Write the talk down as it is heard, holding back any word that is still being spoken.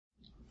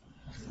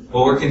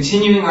Well, we're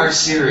continuing our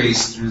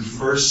series through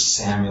 1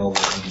 Samuel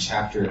in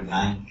chapter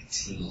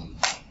 19.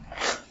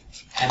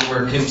 And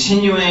we're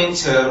continuing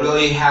to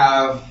really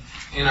have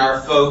in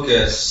our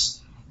focus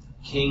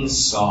King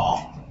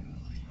Saul.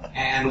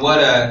 And what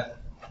a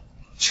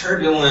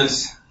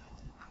turbulent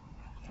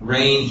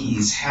reign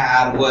he's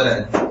had. What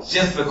a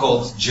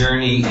difficult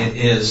journey it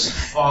is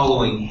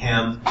following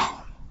him.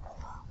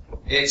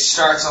 It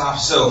starts off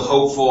so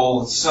hopeful,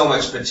 with so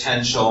much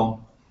potential.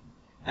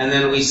 And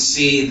then we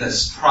see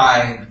this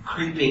pride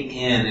creeping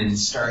in and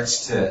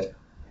starts to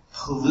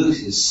pollute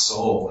his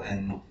soul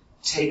and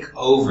take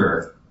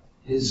over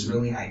his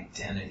really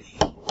identity.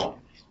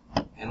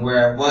 And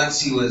where once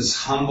he was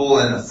humble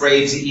and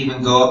afraid to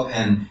even go up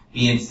and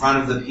be in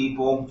front of the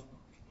people,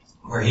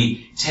 where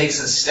he takes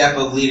a step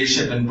of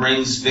leadership and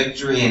brings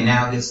victory and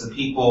now gets the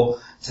people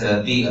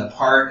to be a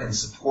part and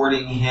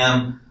supporting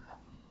him,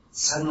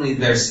 suddenly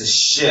there's this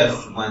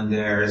shift when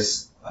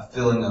there's a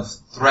feeling of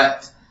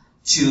threat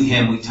to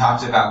him. We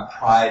talked about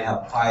pride, how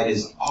pride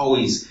is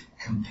always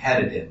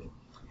competitive.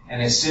 And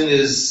as soon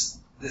as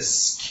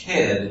this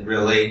kid,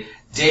 really,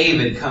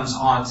 David comes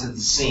onto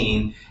the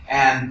scene,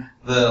 and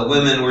the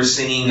women were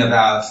singing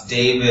about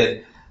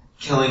David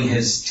killing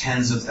his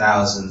tens of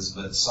thousands,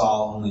 but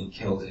Saul only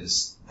killed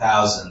his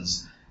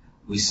thousands,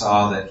 we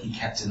saw that he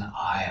kept an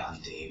eye on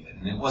David.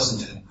 And it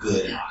wasn't a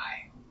good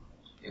eye.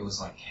 It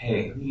was like,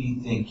 hey, who do you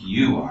think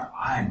you are?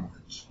 I'm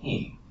the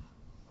king.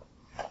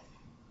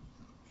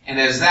 And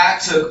as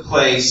that took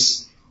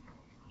place,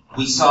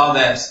 we saw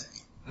that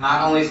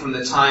not only from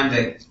the time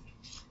that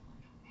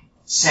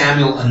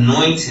Samuel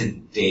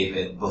anointed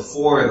David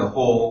before the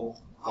whole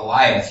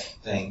Goliath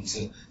thing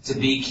to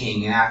be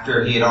king, and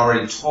after he had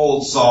already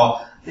told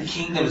Saul, the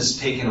kingdom is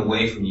taken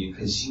away from you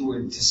because you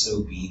were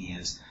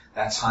disobedient.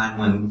 That time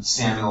when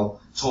Samuel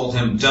told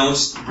him,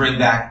 don't bring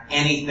back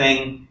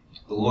anything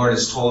the Lord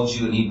has told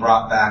you, and he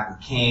brought back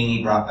the king,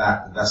 he brought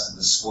back the best of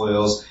the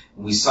spoils,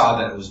 and we saw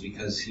that it was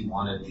because he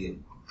wanted the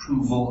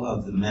approval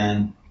of the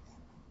men.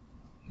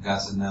 God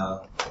said,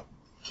 no, the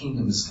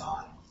kingdom is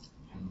gone.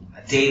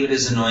 And David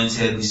is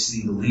anointed. We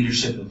see the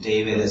leadership of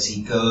David as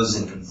he goes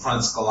and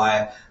confronts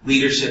Goliath.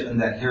 Leadership in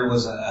that here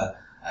was a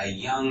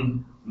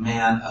young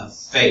man of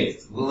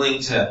faith,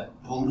 willing to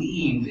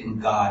believe in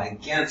God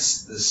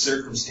against the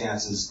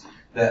circumstances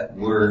that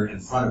were in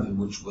front of him,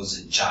 which was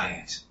a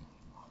giant.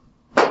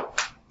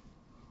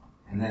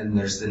 And then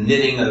there's the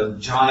knitting of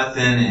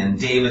Jonathan and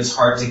David's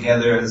heart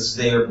together, as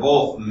they are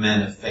both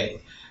men of faith.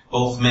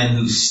 Both men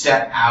who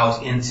step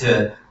out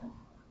into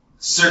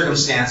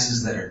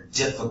circumstances that are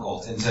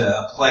difficult, into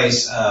a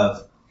place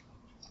of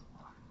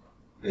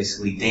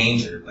basically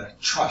danger,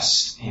 but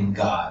trust in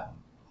God.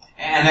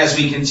 And as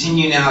we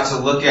continue now to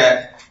look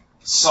at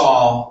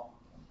Saul,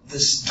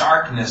 this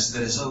darkness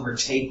that is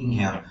overtaking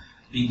him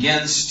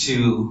begins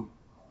to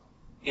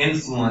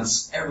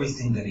influence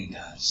everything that he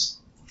does.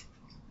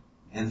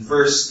 In the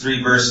first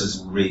 3 verses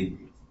we'll read,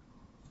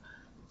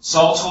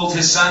 Saul told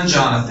his son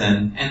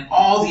Jonathan and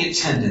all the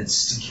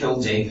attendants to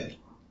kill David.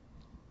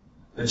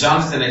 But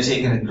Jonathan had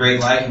taken a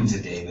great liking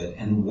to David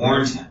and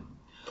warned him,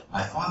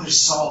 my father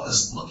Saul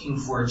is looking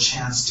for a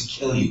chance to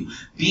kill you.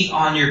 Be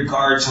on your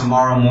guard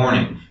tomorrow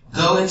morning.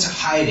 Go into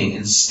hiding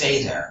and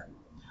stay there.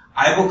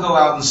 I will go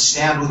out and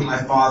stand with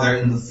my father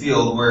in the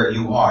field where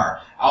you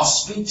are. I'll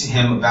speak to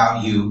him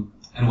about you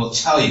and will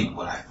tell you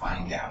what I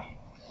find out.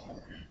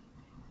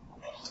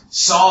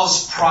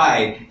 Saul's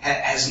pride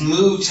has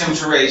moved him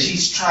to rage.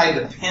 He's tried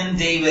to pin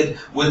David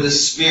with a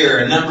spear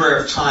a number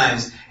of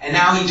times, and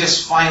now he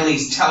just finally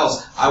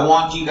tells, I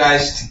want you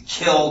guys to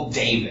kill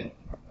David.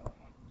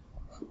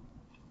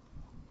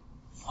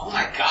 Oh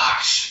my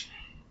gosh.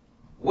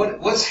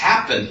 What's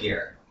happened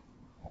here?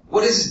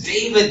 What has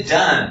David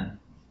done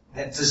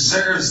that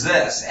deserves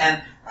this?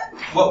 And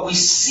what we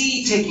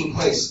see taking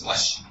place,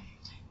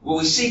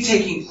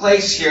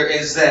 here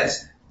is that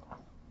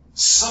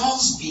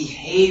Saul's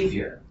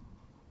behavior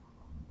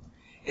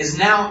is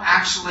now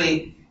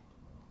actually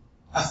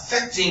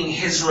affecting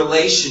his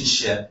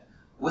relationship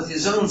with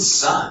his own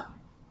son.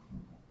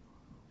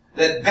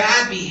 That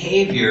bad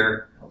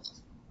behavior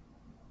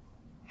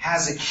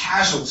has a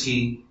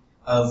casualty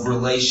of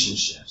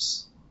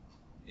relationships.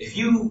 If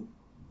you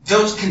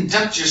don't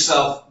conduct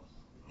yourself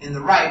in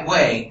the right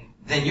way,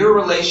 then your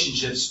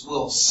relationships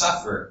will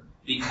suffer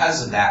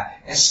because of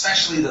that,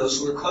 especially those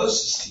who are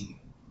closest to you.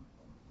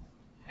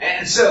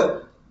 And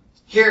so,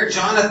 here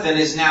Jonathan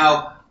is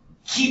now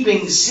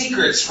keeping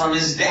secrets from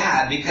his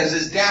dad because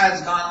his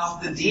dad's gone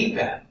off the deep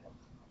end.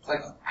 It's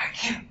like,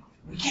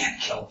 we can't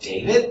kill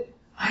David.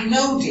 I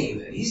know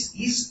David.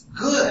 He's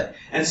good.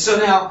 And so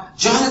now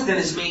Jonathan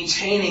is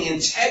maintaining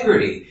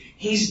integrity.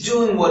 He's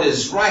doing what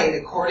is right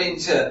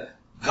according to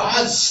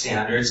God's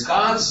standards,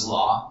 God's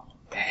law,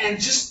 and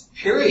just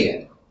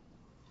period.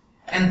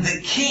 And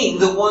the king,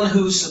 the one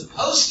who's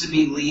supposed to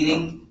be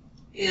leading,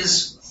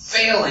 is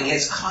failing.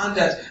 His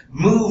conduct,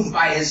 moved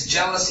by his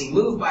jealousy,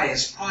 moved by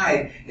his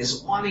pride,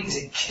 is wanting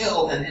to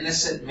kill an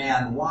innocent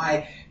man.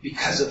 Why?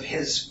 Because of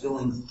his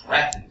feeling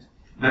threatened.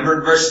 Remember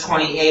in verse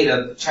 28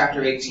 of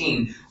chapter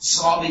 18,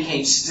 Saul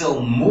became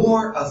still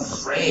more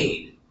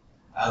afraid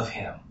of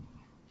him.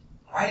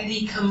 Why did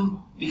he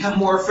become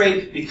more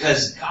afraid?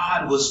 Because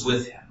God was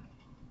with him.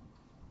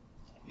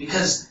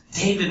 Because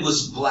David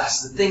was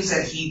blessed. The things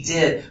that he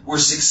did were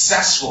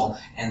successful,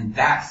 and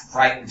that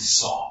frightened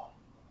Saul.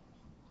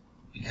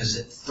 Because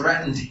it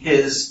threatened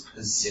his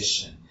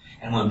position.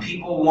 And when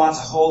people want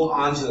to hold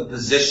on to a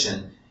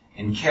position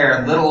and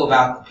care little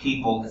about the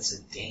people, it's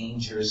a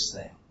dangerous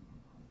thing.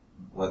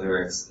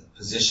 Whether it's a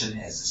position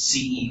as a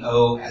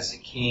CEO, as a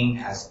king,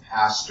 as a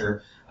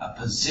pastor, a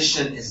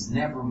position is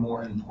never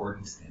more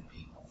important than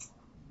people.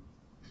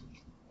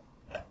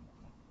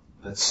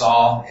 But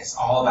Saul is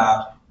all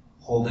about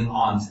holding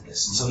on to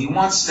this. And so he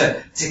wants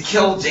to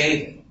kill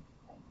David.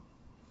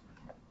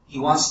 He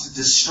wants to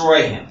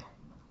destroy him.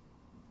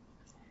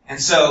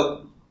 And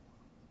so,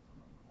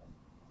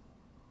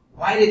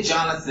 why did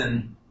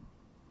Jonathan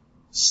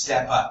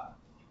step up?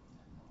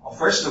 Well,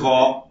 first of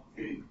all,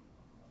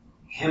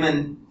 him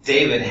and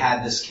David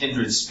had this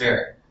kindred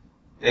spirit.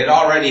 They'd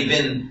already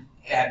been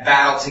at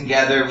battle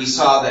together. We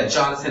saw that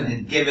Jonathan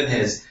had given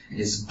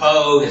his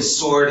bow, his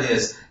sword,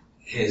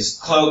 his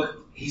cloak.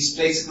 He's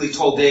basically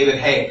told David,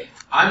 hey,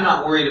 I'm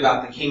not worried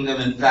about the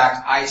kingdom. In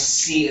fact, I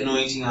see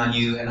anointing on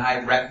you and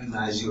I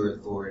recognize your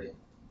authority.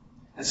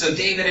 And so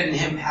David and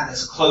him had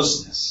this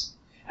closeness.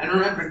 And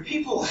remember,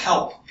 people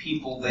help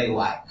people they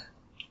like.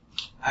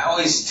 I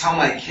always tell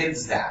my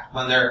kids that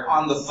when they're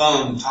on the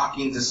phone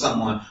talking to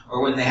someone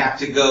or when they have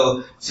to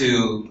go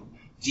to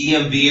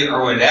DMV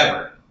or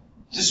whatever.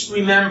 Just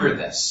remember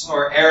this,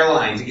 or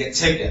airline to get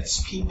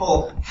tickets.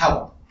 People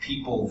help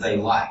people they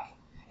like.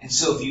 And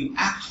so if you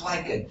act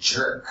like a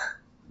jerk,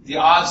 the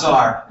odds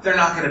are they're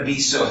not going to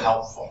be so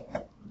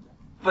helpful.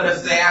 But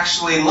if they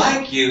actually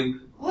like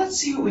you, let's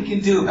see what we can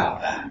do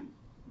about that.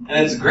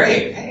 And it's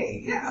great.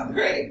 Hey, yeah,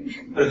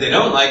 great. But if they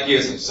don't like you,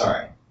 I'm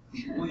sorry.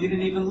 Well, you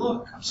didn't even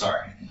look. I'm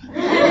sorry.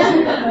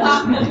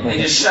 They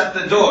just shut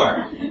the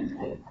door.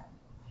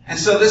 And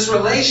so this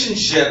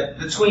relationship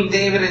between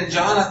David and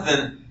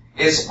Jonathan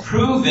is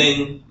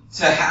proving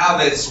to have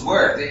its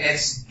worth.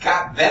 It's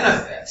got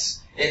benefits.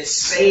 It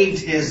saved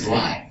his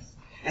life.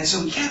 And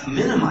so we can't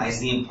minimize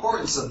the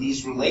importance of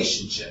these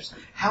relationships.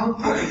 How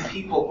important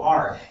people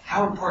are.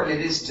 How important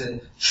it is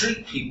to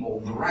treat people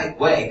the right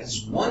way.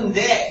 Because one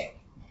day,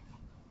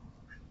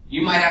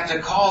 you might have to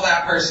call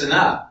that person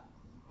up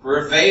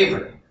for a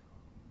favor.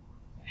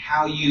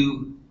 How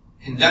you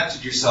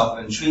conducted yourself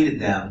and treated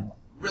them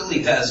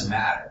really does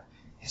matter.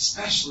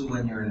 Especially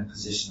when you're in a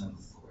position of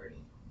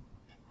authority.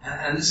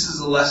 And this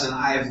is a lesson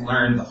I have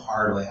learned the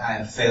hard way. I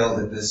have failed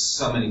at this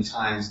so many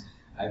times.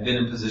 I've been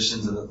in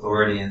positions of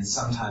authority, and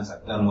sometimes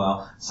I've done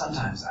well.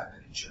 Sometimes I've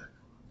been a jerk,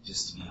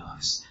 just to be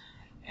honest.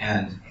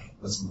 And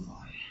let's move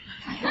on.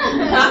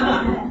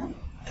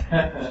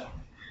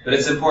 But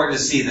it's important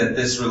to see that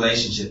this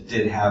relationship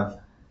did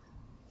have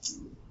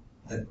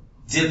the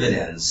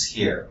dividends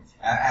here.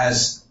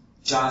 As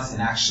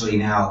Jonathan actually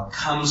now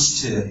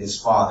comes to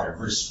his father,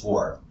 verse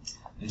 4.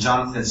 And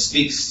Jonathan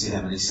speaks to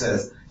him, and he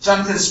says,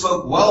 Jonathan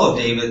spoke well of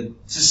David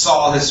to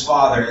Saul his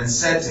father, and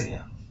said to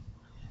him.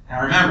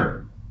 Now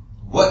remember,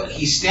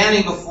 he's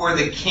standing before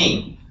the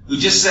king, who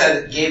just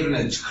gave him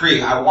a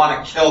decree, I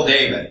want to kill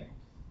David.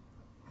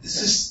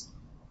 This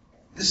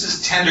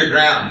is tender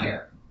ground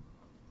here.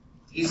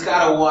 He's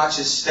got to watch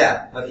his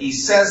step. But he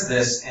says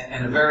this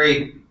in a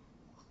very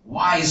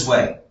wise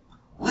way.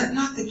 Let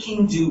not the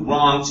king do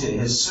wrong to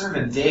his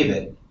servant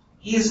David.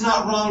 He has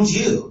not wronged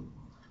you.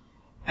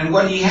 And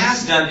what he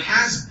has done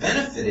has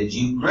benefited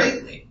you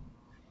greatly.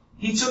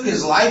 He took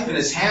his life in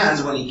his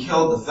hands when he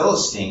killed the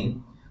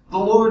Philistine. The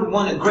Lord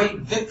won a great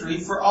victory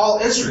for all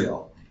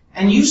Israel.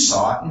 And you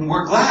saw it and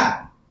were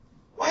glad.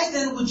 Why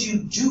then would you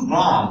do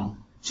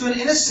wrong to an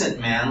innocent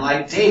man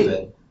like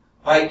David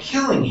by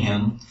killing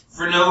him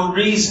for no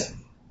reason?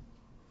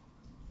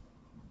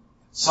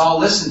 Saul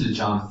listened to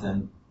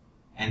Jonathan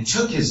and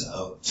took this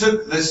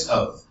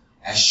oath.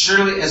 As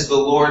surely as the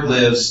Lord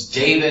lives,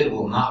 David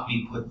will not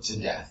be put to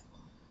death.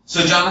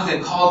 So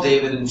Jonathan called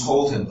David and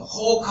told him the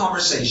whole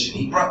conversation.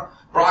 He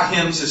brought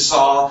him to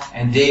Saul,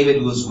 and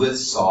David was with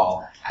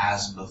Saul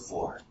as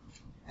before.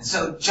 And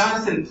so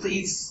Jonathan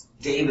pleads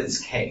David's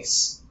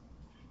case.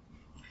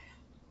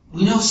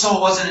 We know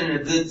Saul wasn't in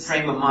a good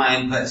frame of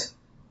mind, but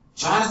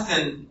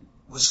Jonathan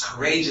was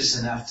courageous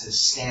enough to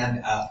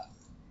stand up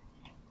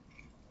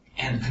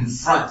and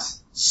confront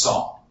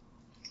Saul.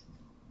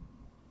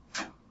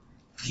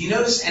 Do you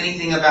notice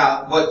anything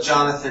about what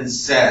Jonathan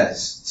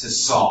says to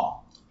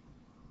Saul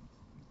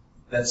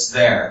that's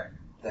there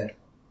that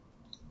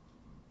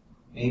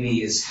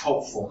maybe is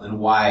helpful in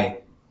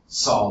why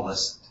Saul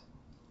listened?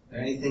 Are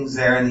there any things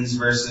there in these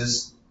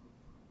verses?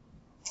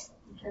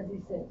 Because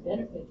he said it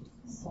benefited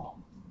Saul.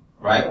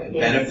 Right? It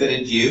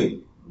benefited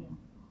you. Yeah.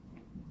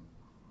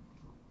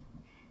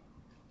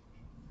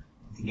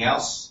 Anything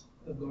else?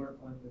 The Lord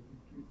won the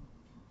victory.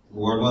 The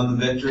Lord won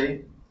the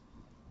victory.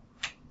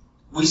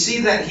 We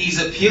see that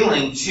he's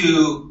appealing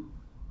to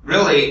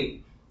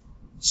really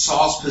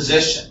Saul's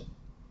position.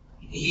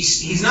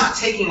 He's not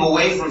taking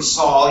away from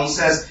Saul. He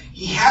says,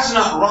 he has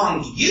not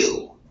wronged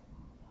you.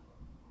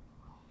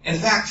 In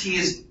fact, he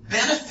has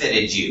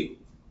benefited you.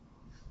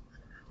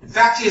 In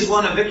fact, he has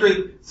won a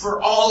victory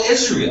for all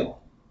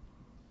Israel.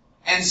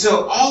 And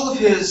so all of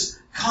his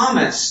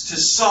comments to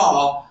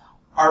Saul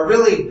are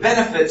really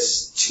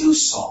benefits to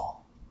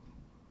Saul.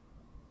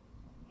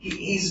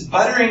 He's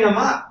buttering him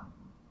up.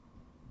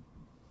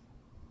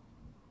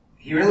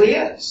 He really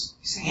is.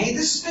 He's saying, hey,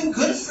 this has been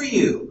good for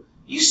you.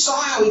 You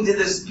saw how he did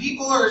this.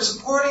 People are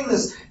supporting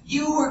this.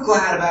 You were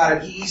glad about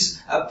it.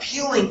 He's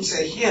appealing to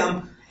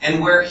him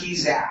and where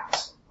he's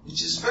at,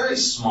 which is very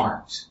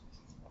smart.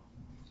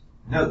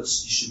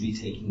 Notes. You should be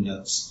taking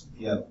notes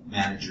if you have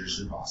managers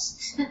or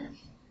bosses.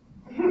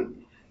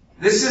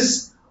 This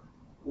is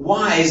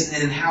wise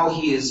in how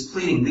he is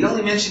pleading. The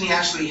only mention he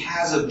actually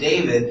has of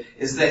David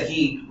is that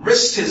he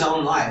risked his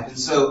own life. And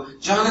so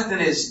Jonathan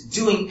is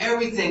doing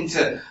everything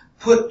to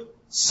put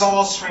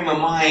Saul's frame of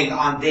mind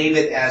on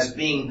David as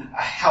being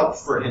a help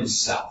for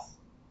himself.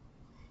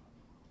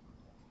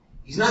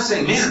 He's not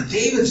saying, man,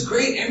 David's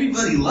great.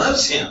 Everybody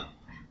loves him.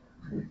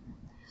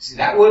 See,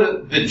 that would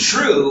have been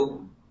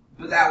true,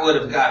 but that would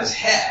have got his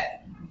head.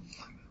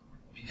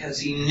 Because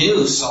he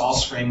knew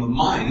Saul's frame of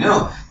mind.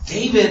 No,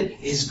 David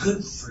is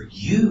good for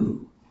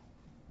you.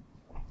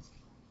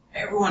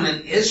 Everyone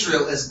in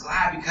Israel is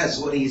glad because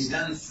of what he's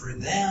done for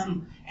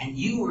them, and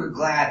you were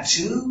glad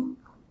too.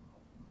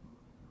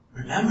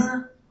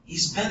 Remember?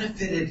 He's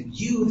benefited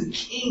you, the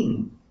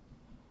king.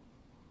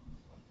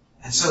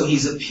 And so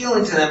he's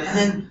appealing to them, and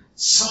then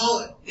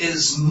Saul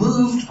is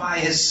moved by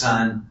his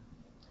son,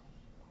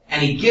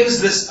 and he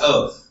gives this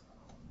oath.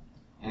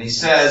 And he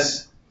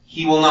says,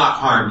 he will not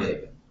harm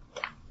David.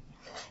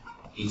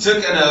 He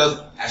took an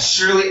oath, as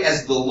surely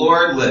as the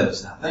Lord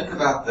lives. Now think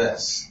about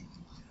this.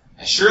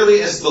 As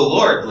surely as the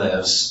Lord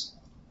lives,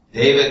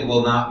 David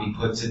will not be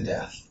put to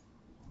death.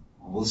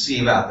 We'll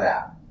see about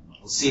that.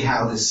 We'll see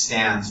how this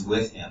stands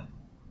with him.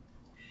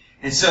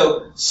 And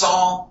so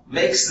Saul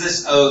makes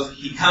this oath.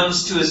 He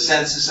comes to his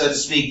senses, so to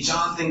speak.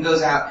 Jonathan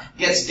goes out,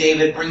 gets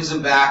David, brings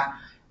him back.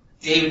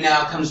 David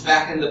now comes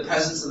back into the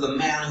presence of the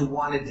man who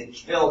wanted to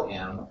kill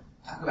him.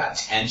 Talk about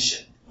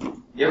tension.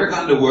 You ever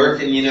gone to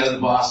work and you know the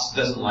boss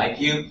doesn't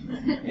like you?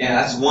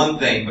 Yeah, that's one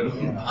thing. But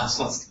when the boss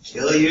wants to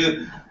kill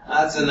you,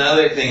 that's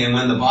another thing. And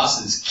when the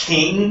boss is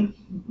king,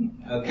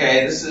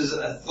 okay, this is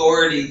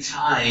authority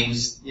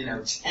times,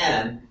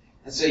 10.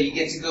 And so you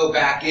get to go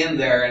back in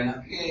there and,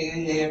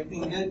 okay,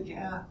 everything good?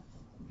 Yeah.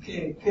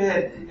 Okay,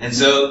 good. And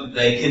so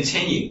they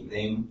continue.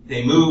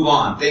 They move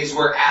on. Things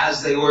were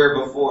as they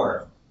were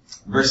before.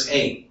 Verse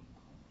 8.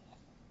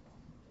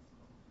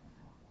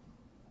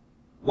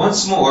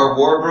 Once more,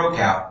 war broke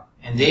out,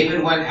 and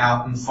David went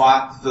out and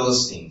fought the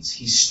Philistines.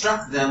 He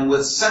struck them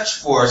with such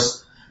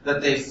force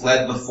that they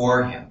fled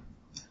before him.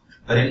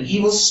 But an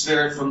evil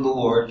spirit from the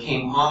Lord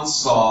came on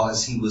Saul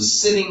as he was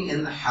sitting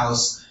in the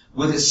house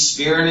with his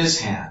spear in his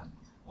hand.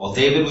 While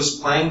David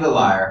was playing the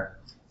lyre,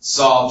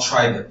 Saul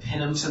tried to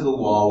pin him to the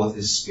wall with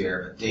his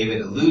spear, but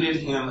David eluded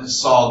him as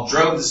Saul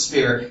drove the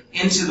spear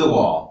into the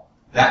wall.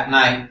 That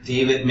night,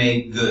 David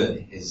made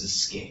good his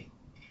escape.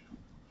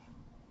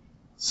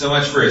 So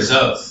much for his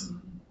oath.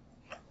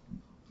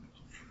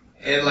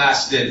 It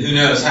lasted who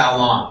knows how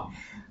long.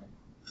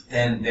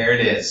 Then there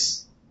it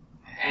is.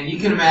 And you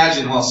can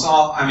imagine, while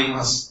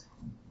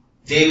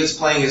David's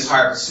playing his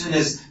harp, as soon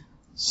as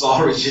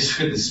Saul reaches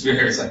for the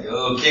spear, it's like,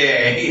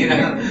 okay,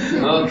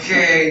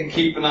 okay,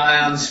 keep an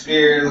eye on the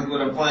spear, look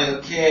what I'm playing,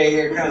 okay,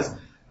 here comes.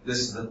 This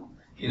is the,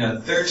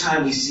 third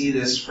time we see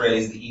this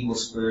phrase, the evil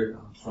spirit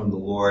from the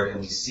Lord, and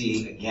we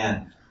see,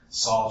 again,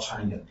 Saul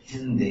trying to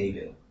pin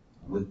David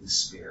with the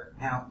spear.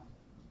 Now,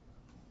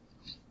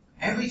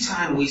 every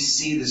time we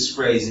see this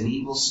phrase, an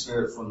evil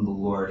spirit from the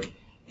Lord,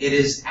 it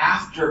is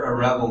after a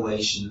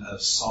revelation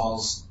of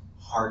Saul's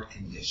heart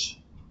condition.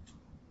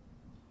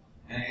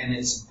 And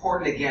it's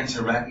important, again,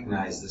 to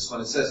recognize this.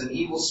 When it says an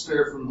evil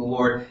spirit from the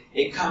Lord,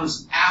 it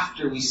comes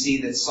after we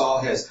see that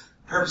Saul has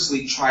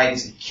purposely tried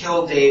to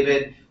kill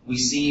David. We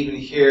see even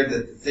here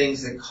that the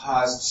things that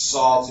caused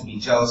Saul to be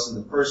jealous in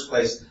the first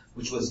place,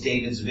 which was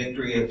David's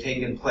victory, have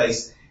taken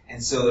place.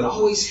 And so it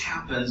always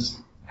happens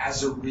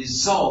as a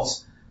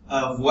result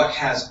of what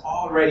has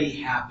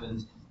already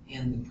happened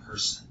in the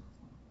person.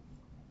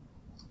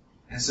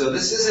 And so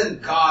this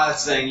isn't God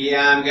saying,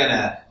 yeah, I'm going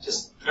to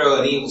just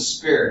throw an evil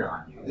spirit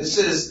on you. This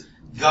is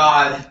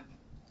God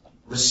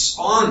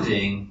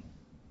responding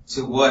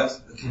to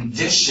what the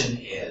condition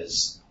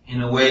is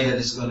in a way that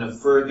is going to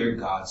further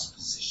God's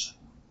position.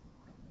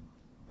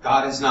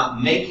 God is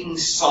not making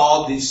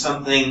Saul do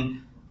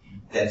something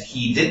that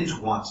he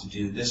didn't want to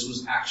do. This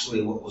was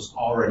actually what was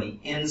already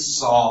in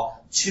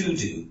Saul to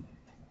do.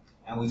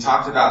 And we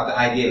talked about the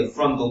idea of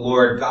from the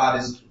Lord, God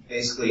is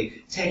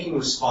basically taking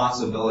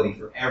responsibility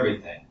for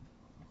everything,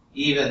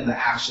 even the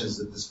actions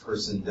that this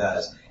person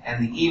does.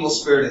 And the evil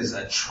spirit is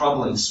a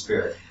troubling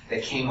spirit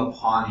that came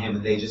upon him,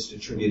 and they just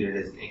attributed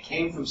it. It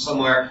came from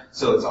somewhere,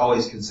 so it's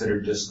always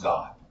considered just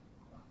God.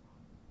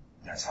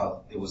 That's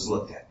how it was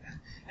looked at.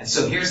 And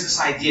so here's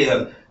this idea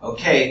of,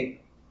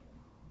 okay,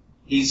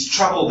 he's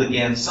troubled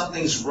again.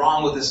 Something's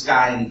wrong with this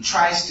guy, and he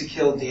tries to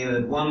kill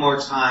David one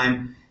more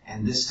time,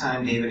 and this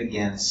time David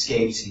again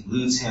escapes. He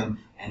eludes him,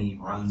 and he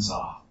runs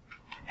off.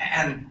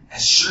 And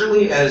as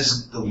surely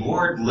as the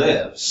Lord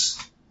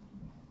lives,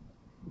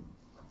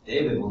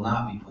 David will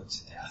not be put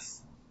to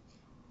death.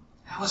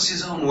 That was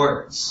his own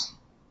words.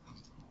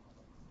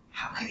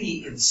 How could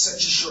he, in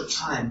such a short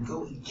time,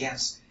 go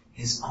against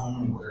his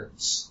own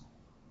words?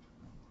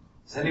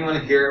 Has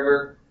anyone here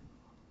ever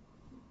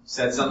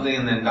said something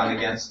and then gone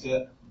against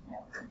it?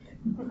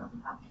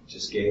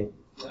 Just Gabe?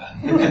 I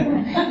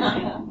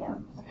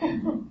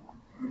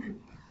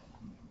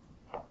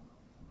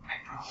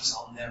promise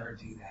I'll never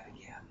do that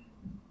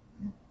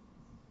again.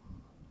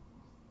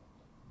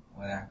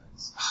 What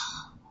happens?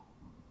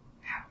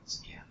 It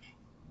happens again.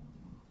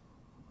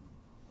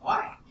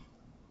 Why?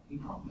 You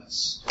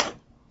promised.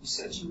 You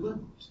said you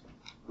wouldn't.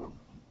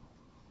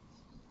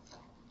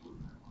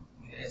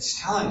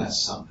 It's telling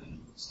us something.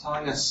 It's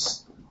telling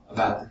us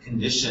about the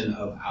condition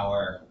of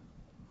our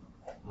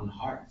own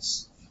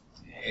hearts.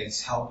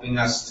 It's helping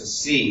us to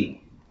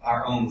see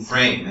our own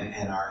frame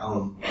and our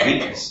own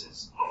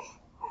weaknesses.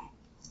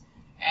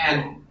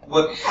 And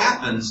what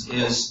happens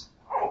is,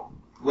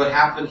 what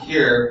happened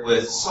here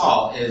with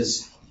Saul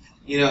is,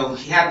 he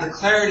had the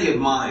clarity of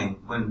mind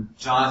when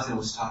Jonathan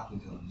was talking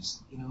to him. He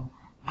said,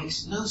 it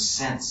makes no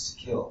sense to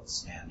kill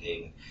this man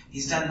David.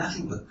 He's done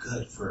nothing but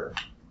good for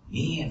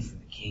me and for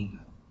the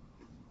kingdom.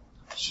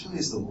 Surely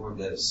as the Lord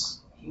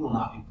lives, he will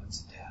not be put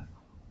to death.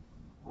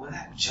 When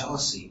that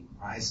jealousy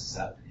rises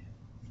up in him,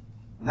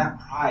 when that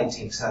pride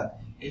takes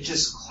up, it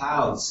just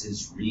clouds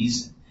his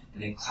reason,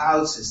 and it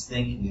clouds his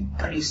thinking, and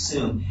pretty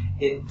soon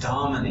it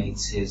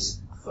dominates his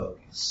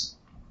focus.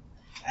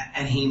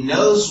 And he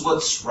knows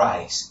what's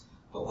right,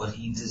 but what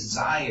he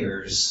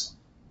desires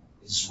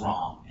is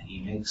wrong, and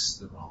he makes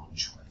the wrong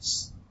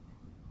choice.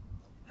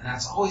 And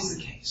that's always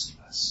the case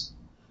with us.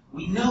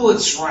 We know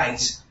it's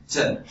right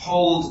to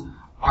hold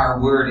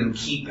our word and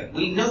keep it.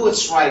 We know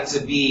it's right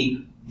to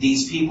be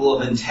these people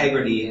of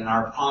integrity and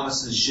our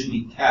promises should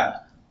be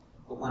kept.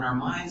 But when our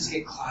minds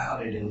get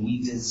clouded and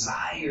we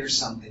desire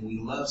something, we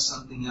love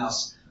something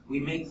else, we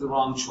make the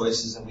wrong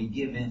choices and we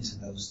give in to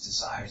those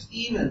desires,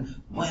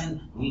 even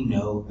when we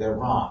know they're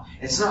wrong.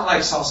 It's not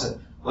like Saul said,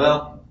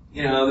 well,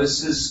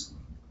 this is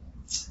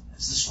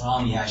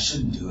wrong. Yeah, I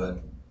shouldn't do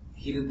it.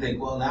 He didn't think,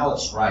 well, now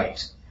it's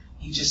right.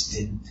 He just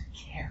didn't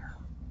care.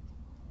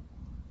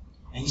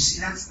 And you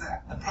see, that's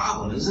the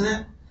problem, isn't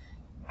it?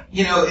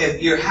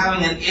 If you're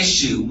having an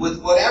issue with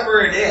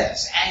whatever it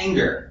is,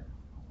 anger,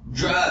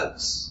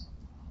 drugs,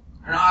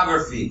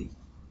 pornography,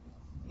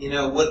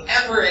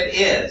 whatever it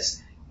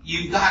is,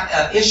 you've got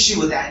an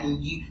issue with that,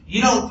 and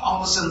you don't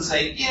all of a sudden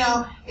say,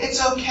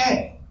 it's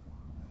okay.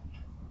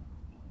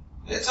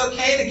 It's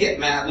okay to get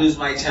mad, lose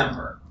my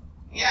temper.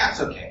 Yeah,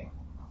 it's okay.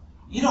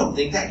 You don't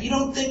think that. You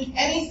don't think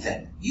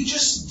anything. You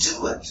just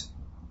do it.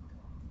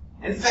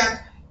 In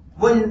fact,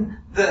 when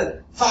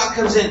the thought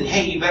comes in,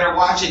 hey, you better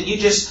watch it, you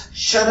just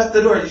shut up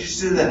the door. You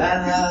just do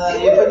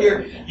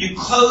that. You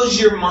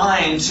close your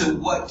mind to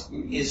what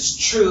is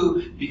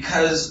true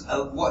because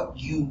of what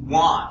you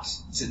want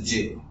to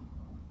do.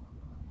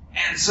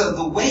 And so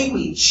the way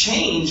we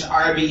change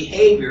our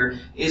behavior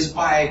is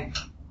by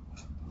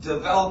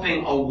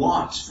developing a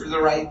want for the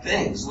right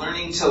things,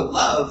 learning to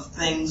love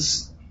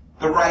things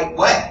the right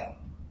way.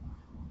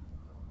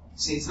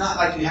 See, it's not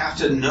like you have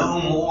to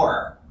know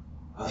more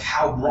of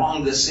how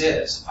wrong this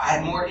is. If I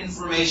had more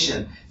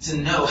information to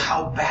know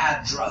how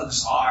bad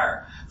drugs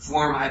are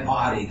for my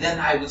body, then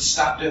I would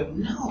stop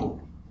doing.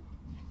 No.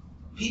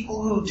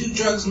 People who do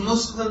drugs,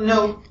 most of them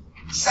know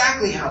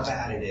exactly how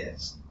bad it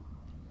is.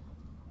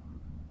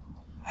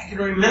 I can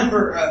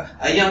remember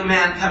a young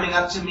man coming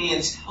up to me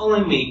and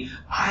telling me,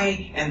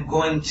 I am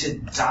going to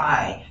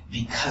die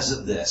because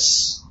of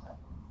this.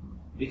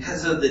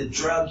 Because of the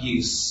drug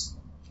use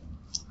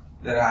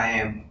that I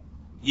am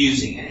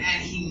using.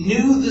 And he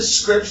knew the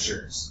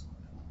scriptures.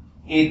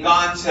 He had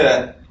gone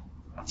to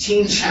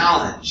Teen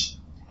Challenge,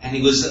 and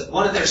he was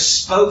one of their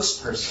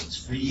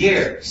spokespersons for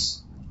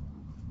years.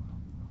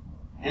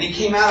 And he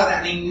came out of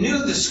that, and he knew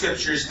the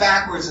scriptures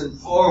backwards and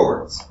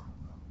forwards.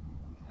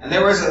 And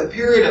there was a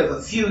period of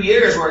a few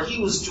years where he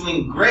was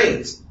doing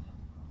great.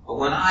 But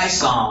when I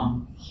saw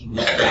him, he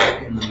was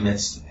back in the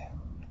midst of it.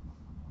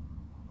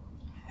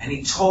 And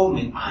he told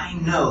me, I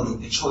know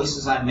that the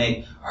choices I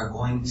make are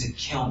going to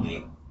kill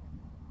me.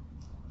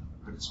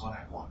 But it's what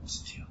I want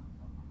to do.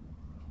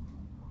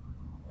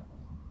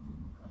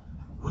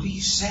 What do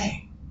you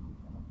say?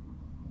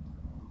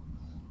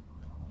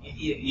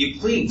 You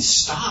plead,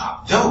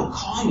 stop, don't,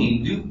 call me,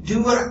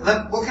 do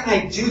what can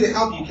I do to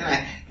help you? Can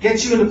I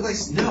get you in a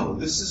place? No,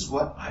 this is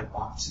what I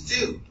want to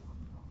do.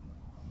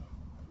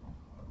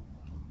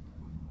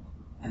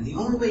 And the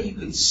only way you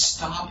could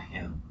stop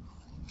him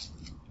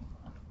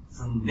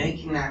from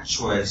making that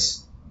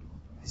choice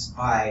is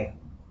by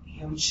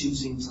him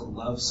choosing to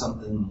love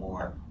something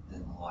more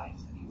than the life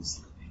that he was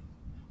living.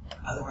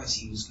 Otherwise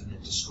he was going to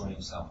destroy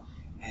himself,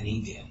 and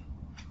he did.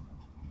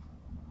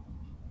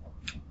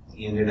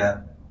 He ended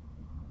up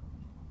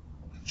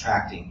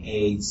contracting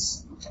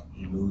AIDS.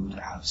 He moved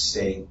out of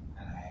state,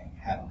 and I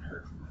haven't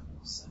heard from him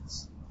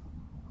since.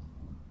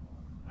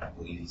 I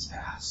believe he's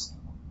passed.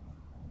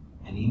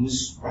 And he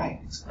was right.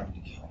 It's going to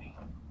kill me.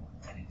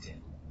 And it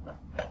did.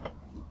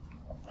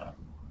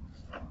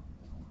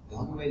 The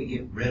only way to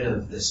get rid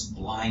of this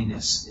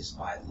blindness is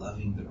by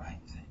loving the right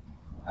thing.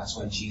 That's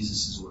why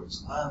Jesus'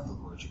 words, love the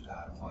Lord your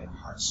God with all your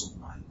heart, soul,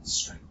 mind, and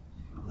strength.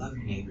 Love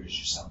your neighbor as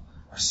yourself,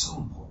 are so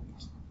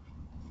important.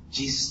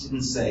 Jesus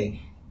didn't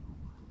say,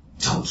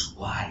 don't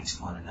lie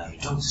to one another.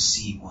 Don't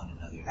deceive one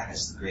another. That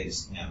is the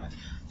greatest commandment.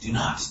 Do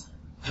not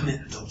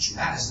commit adultery.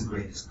 That is the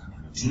greatest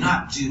commandment. Do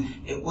not do...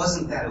 It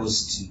wasn't that, it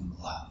was to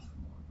love.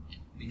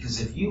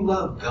 Because if you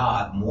love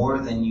God more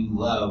than you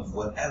love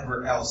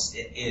whatever else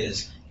it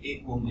is,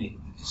 it will make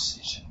the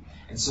decision.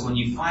 And so when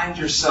you find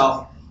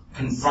yourself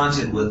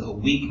confronted with a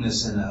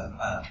weakness and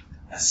a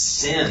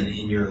sin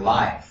in your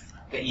life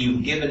that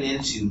you've given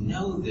into,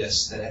 know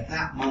this, that at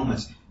that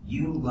moment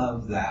you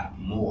love that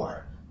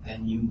more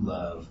than you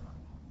love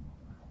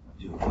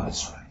doing what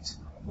is right,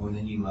 more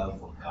than you love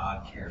what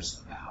God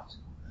cares about.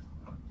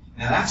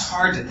 Now that's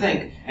hard to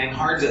think and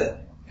hard to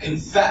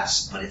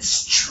confess, but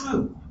it's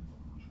true.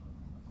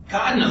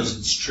 God knows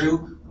it's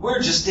true.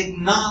 We're just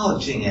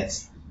acknowledging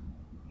it.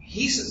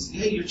 He says,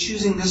 hey, you're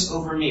choosing this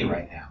over me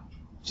right now.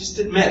 Just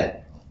admit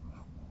it.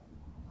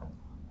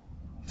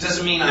 It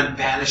doesn't mean I'm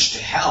banished to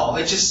hell.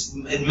 I just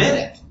admit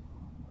it.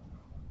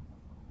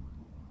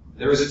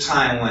 There was a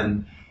time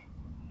when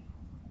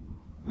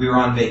we were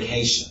on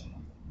vacation.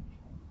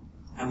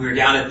 And we were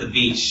down at the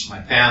beach.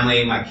 My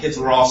family, my kids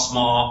were all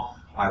small.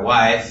 My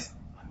wife,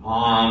 my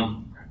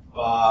mom,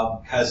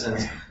 Bob,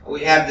 cousins.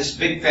 We had this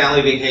big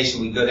family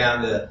vacation. We'd go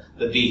down to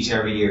the beach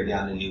every year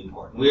down to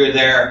Newport. We were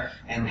there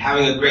and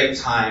having a great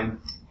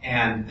time.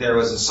 And there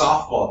was a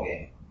softball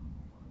game.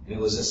 It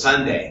was a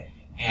Sunday.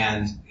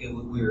 And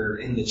we were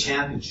in the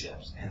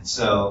championships. And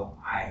so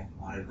I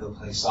wanted to go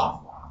play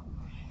softball.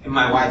 And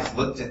my wife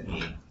looked at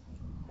me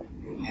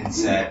and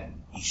said,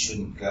 you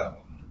shouldn't go.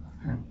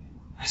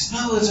 I said,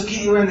 no, it's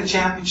okay. We're in the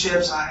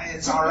championships.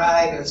 It's all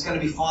right. It's going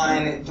to be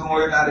fine. Don't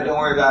worry about it. Don't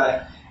worry about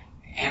it.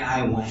 And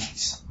I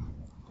went.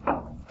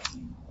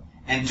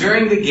 And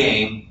during the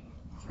game,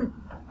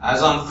 I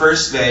was on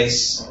first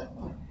base,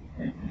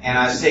 and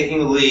I was taking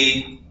the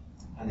lead,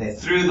 and they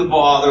threw the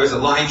ball. There was a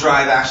line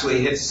drive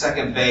actually hit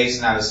second base,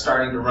 and I was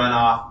starting to run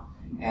off.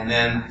 And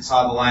then I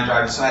saw the line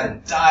drive, so I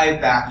had to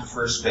dive back to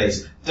first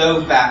base.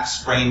 Dove back,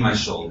 sprained my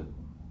shoulder.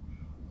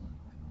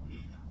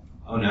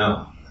 Oh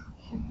no.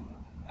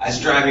 I was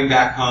driving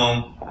back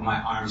home, and my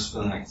arm's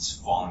feeling like it's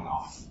falling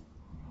off.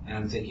 And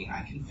I'm thinking,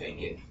 I can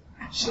fake it.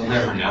 She'll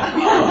never know.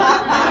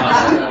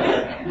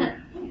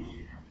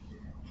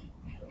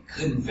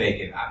 Couldn't fake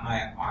it.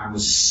 My arm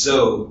was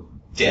so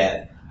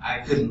dead. I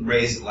couldn't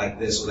raise it like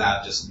this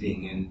without just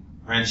being in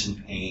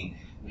wrenching pain.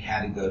 We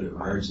had to go to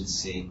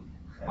emergency.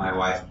 My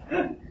wife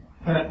was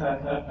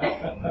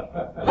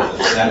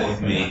upset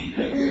with me.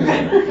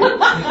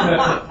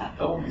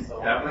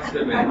 That must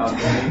have been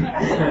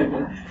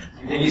helpful.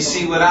 And you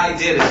see, what I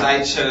did is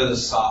I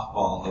chose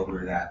softball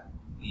over that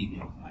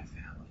evening with my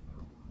family.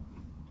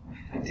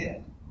 I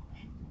did.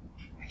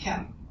 I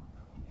can't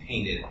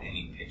paint it in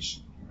any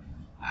picture.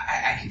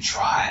 I can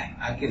try.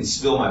 I can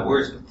spill my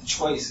words, but the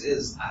choice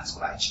is that's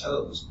what I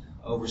chose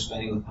over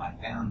spending with my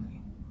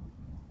family.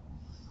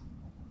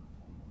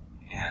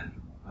 And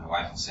my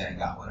wife will say I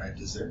got what I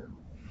deserved.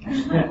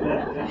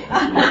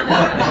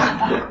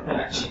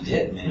 She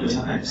did many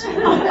times.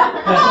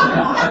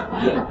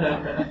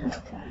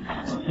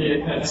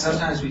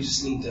 Sometimes we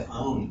just need to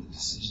own the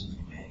decisions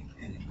we make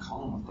and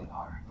call them what they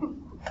are.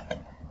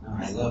 No,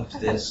 I loved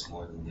this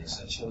more than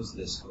this. I chose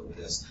this over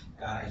this.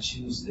 God, I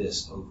choose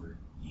this over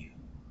you.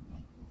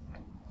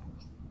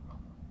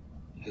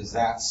 Because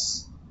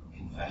that's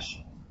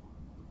confession.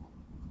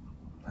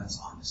 That's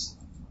honesty.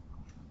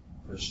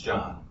 1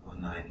 John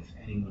 1:9, if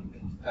anyone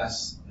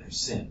confess their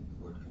sin,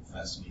 the word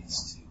confess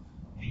means to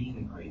be in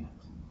agreement.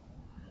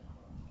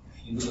 If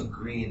you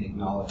agree and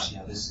acknowledge,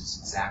 yeah, this is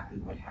exactly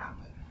what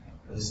happened,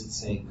 what does it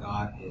say?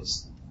 God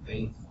is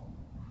faithful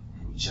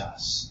and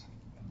just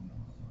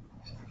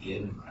to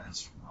forgive and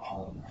cleanse from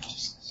all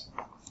unrighteousness.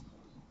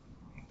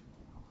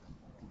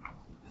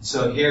 And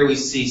so here we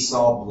see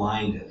Saul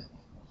blinded.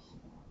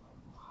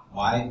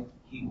 Why?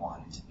 He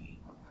wanted to be.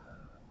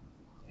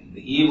 And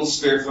the evil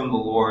spirit from the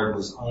Lord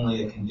was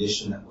only a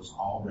condition that was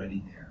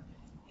already there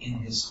in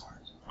his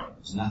heart. There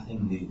was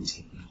nothing new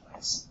taking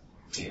place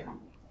here.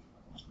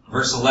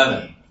 Verse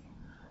 11.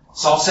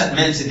 Saul sent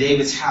men to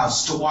David's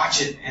house to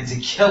watch it and to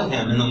kill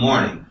him in the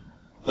morning.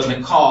 But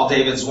Michal,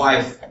 David's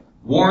wife,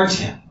 warned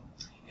him,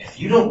 if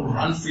you don't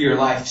run for your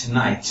life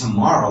tonight,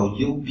 tomorrow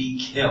you'll be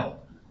killed.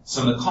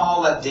 So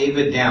Michal let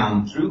David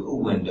down through a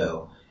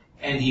window,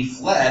 and he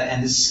fled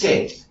and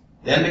escaped.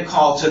 Then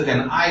Michal took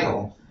an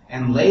idol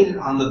and laid it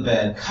on the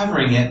bed,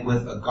 covering it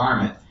with a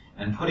garment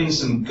and putting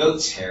some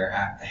goat's hair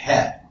at the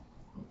head.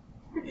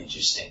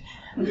 Interesting.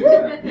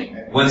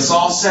 When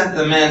Saul sent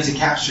the men to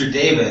capture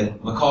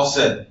David, Michal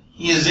said,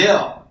 he is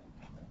ill.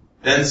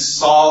 Then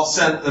Saul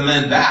sent the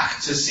men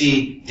back to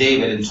see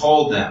David and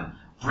told them,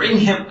 "Bring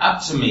him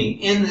up to me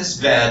in this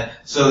bed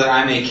so that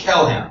I may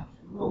kill him."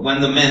 But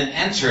when the men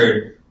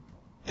entered,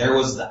 there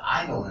was the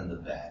idol in the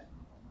bed,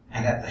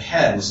 and at the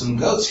head was some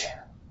goat's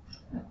hair.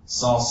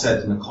 Saul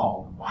said to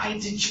Michal, "Why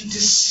did you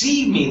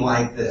deceive me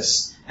like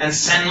this and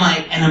send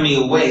my enemy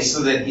away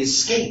so that he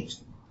escaped?"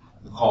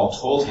 Michal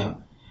told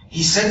him,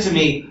 "He said to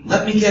me,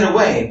 'Let me get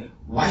away.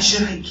 Why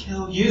should I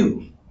kill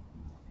you?'"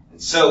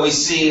 And so we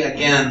see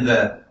again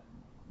the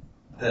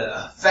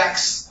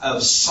effects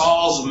of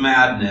Saul's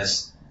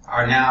madness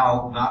are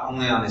now not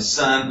only on his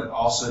son, but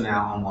also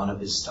now on one of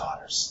his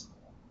daughters.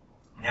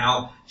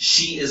 Now,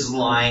 she is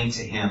lying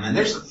to him, and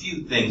there's a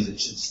few things that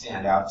should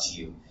stand out to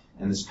you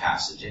in this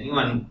passage.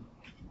 Anyone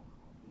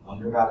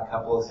wonder about a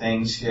couple of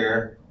things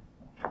here?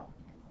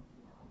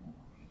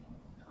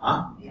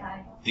 Huh?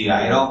 The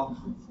idol?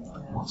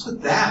 What's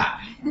with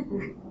that?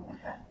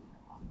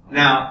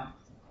 Now,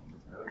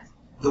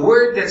 the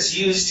word that's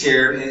used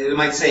here, it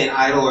might say an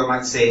idol or it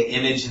might say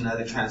image in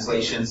other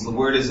translations. The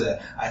word is a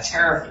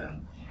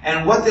teraphim.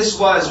 And what this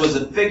was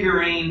a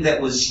figurine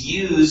that was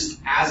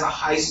used as a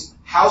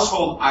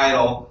household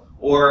idol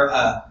or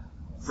a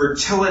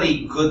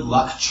fertility good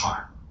luck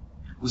charm.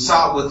 We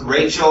saw it with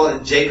Rachel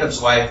and Jacob's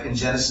wife in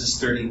Genesis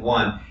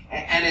 31.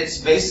 And it's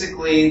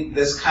basically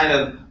this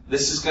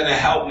is going to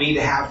help me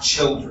to have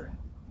children.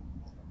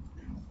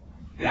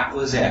 That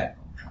was it.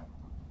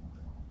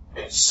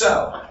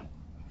 So,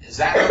 is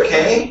that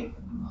okay?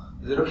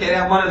 Is it okay to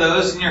have one of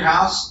those in your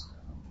house?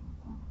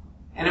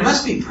 And it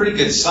must be pretty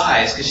good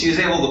size because she was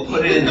able to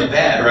put it in the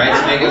bed, right,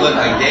 to make it look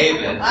like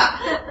David.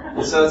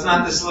 So it's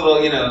not this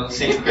little,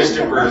 St.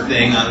 Christopher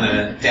thing on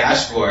the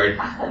dashboard.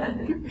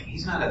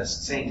 He's not a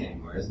saint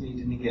anymore, isn't he?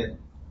 Didn't he get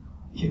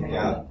kicked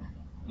out?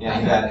 Yeah,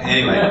 he got,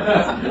 anyway.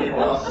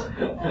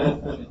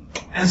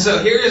 And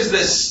so here is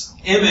this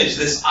image,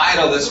 this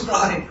idol that's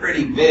probably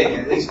pretty big,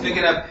 at least big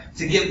enough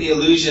to give the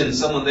illusion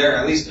someone there,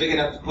 at least big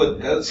enough to put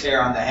goat's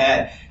hair on the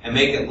head and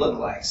make it look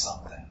like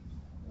something.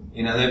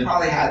 They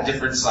probably had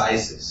different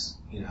sizes.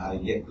 How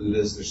you get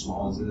Buddhas, they're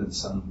small ones, and then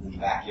some in the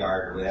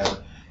backyard or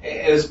whatever.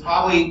 It was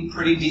probably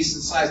pretty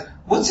decent size.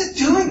 What's it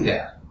doing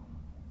there?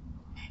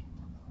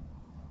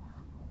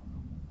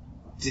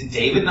 Did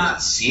David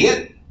not see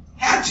it?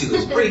 Had to. It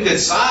was pretty good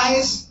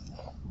size.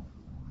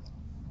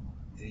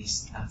 Did he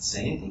not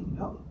say anything?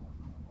 No.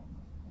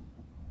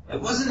 It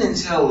wasn't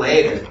until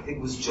later, I think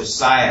it was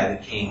Josiah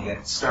the king,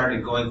 that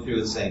started going through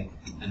and saying,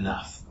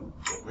 enough.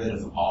 Get rid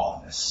of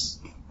all this.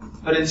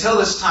 But until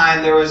this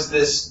time, there was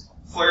this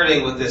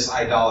flirting with this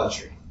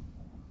idolatry.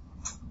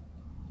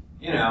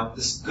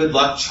 This good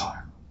luck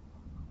charm.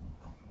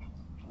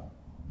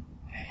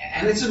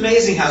 And it's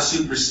amazing how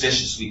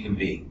superstitious we can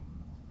be.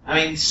 I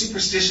mean,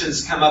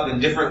 superstitions come up in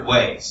different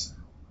ways.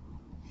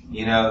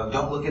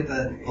 Don't look at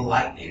the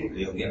lightning or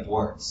you'll get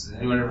warts. Has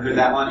anyone ever heard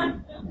that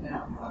one?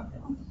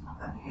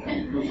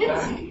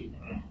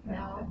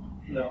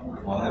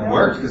 No. Well, it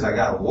worked because I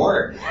got a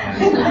wart.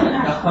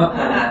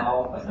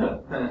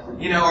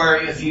 Or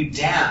if you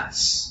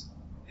dance,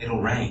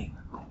 it'll rain.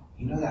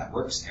 That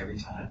works every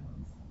time.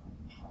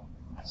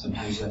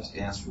 Sometimes you have to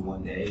dance for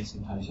one day,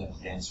 sometimes you have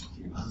to dance for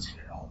 3 months,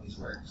 but it always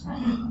works.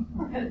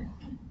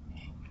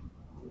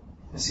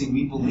 See,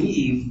 we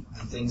believe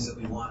the things that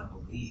we want to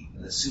believe.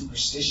 And the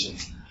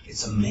superstitions,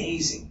 it's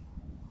amazing.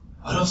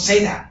 Oh, don't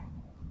say that.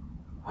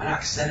 Why not?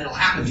 Because then it'll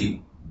happen to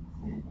you.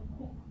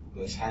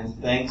 Those kinds of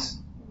things.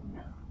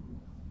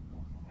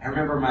 I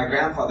remember my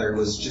grandfather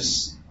was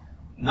just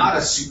not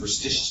a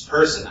superstitious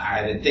person.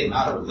 I didn't think,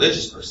 not a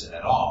religious person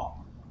at all.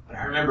 But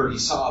I remember he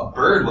saw a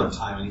bird one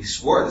time and he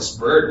swore this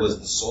bird was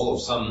the soul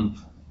of some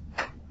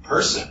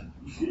person.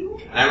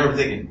 And I remember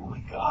thinking, oh my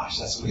gosh,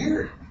 that's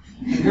weird.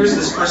 And here's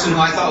this person who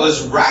I thought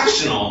was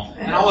rational,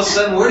 and all of a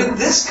sudden, where did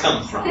this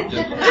come from?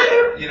 Just,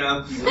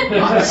 on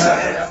the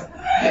side.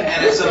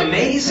 And it's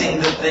amazing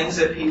the things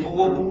that people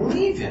will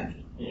believe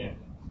in. Yeah.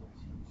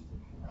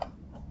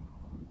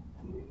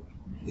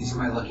 These are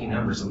my lucky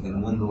numbers. I'm going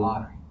to win the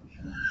lottery.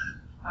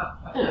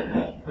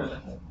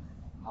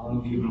 How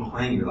long have you been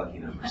playing your lucky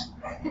numbers?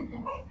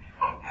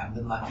 Haven't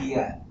been lucky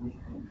yet.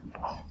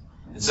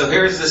 And so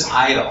here's this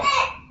idol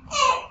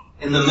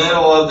in the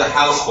middle of the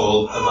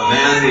household of a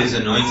man who is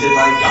anointed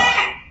by God.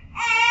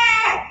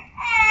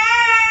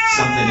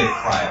 Something to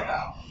cry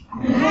about.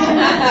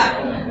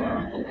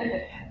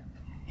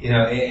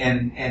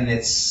 And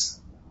it's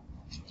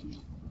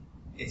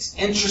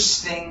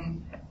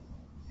interesting,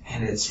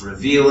 and it's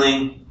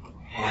revealing,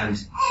 and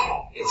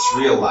it's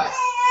real life.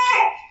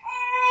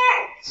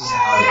 This is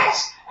how it is.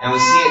 And we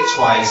see it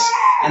twice.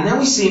 And then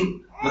we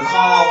see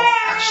Michal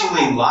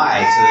actually lie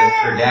to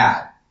her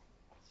dad.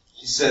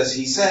 She says,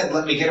 he said,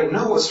 let me get it.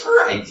 No, it was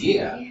her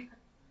idea.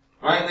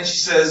 Right? And then she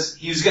says,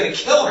 he was going to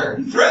kill her.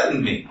 He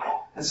threatened me.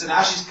 And so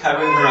now she's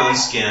covering her own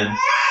skin.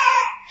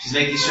 She's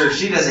making sure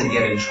she doesn't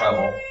get in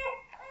trouble,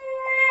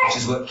 which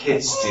is what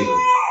kids do.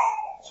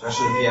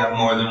 Especially if you have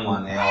more than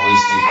one. They always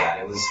do that.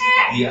 It was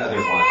the other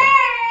one.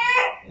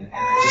 And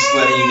I'm just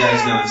letting you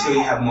guys know, until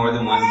you have more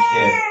than one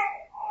kid,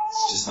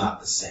 It's just not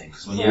the same.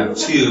 Because when you have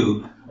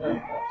two,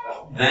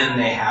 then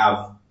they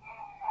have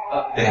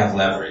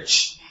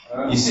leverage.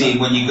 You see,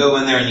 when you go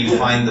in there and you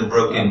find the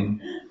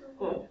broken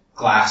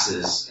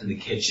glasses in the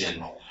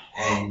kitchen,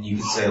 and you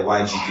can say,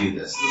 why'd you do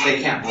this?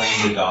 They can't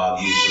blame the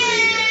dog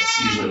usually. It's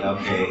usually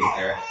okay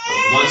there.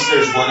 But once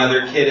there's one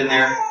other kid in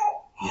there,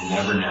 you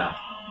never know.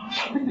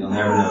 You'll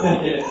never know.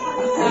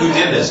 Who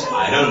did this?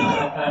 I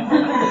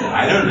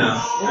don't know.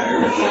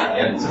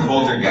 Yeah, it's a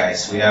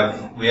poltergeist. We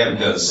have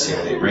ghosts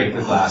here. They break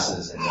the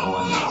glasses and no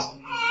one knows.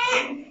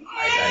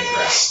 I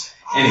digress.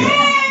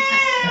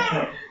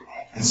 Anyway.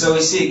 And so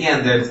we see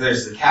again,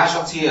 there's the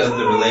casualty of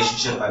the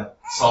relationship by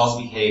Saul's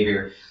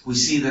behavior. We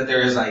see that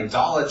there is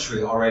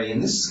idolatry already,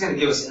 and this is going to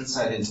give us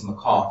insight into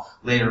Michal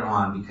later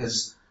on,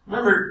 because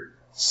remember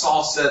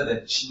Saul said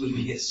that she would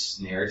be a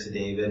snare to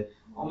David?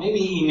 Well, maybe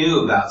he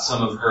knew about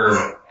some of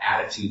her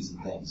attitudes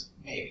and things.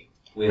 Maybe.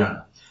 We don't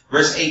know.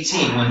 Verse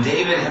 18, when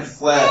David had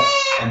fled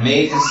and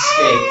made his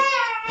escape,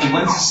 he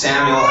went to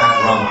Samuel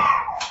at Ramah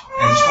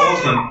and told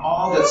him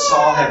all that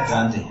Saul had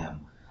done to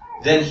him.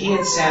 Then he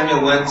and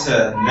Samuel went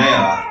to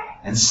Naioth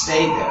and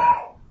stayed there.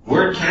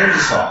 Word came to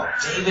Saul,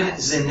 David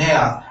is in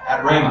Naioth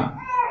at Ramah.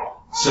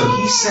 So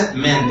he sent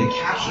men to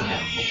capture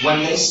him. But when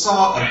they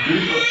saw a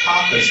group of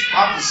prophets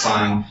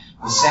prophesying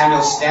with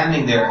Samuel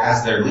standing there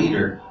as their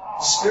leader,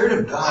 the Spirit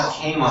of God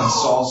came on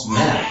Saul's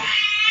men,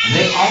 and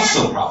they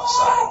also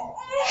prophesied.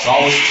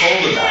 Saul was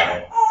told about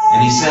it,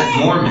 and he sent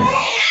more men,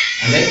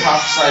 and they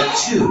prophesied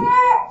too.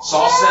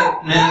 Saul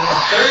sent men a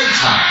third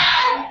time,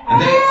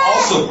 and they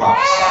also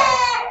prophesied.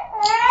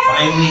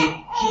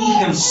 Finally, he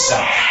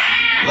himself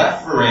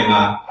left for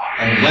Ramah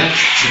and went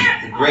to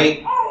the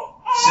great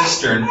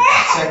cistern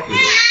at Tekoa.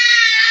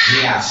 And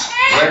he asked,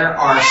 where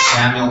are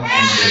Samuel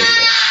and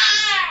David?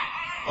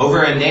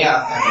 Over in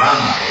Naioth at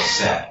Ramah, they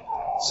said.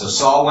 So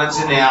Saul went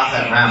to Naioth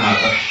at Ramah,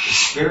 but the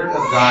Spirit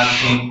of God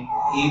came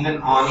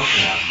even on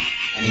him,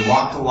 and he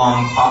walked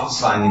along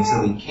prophesying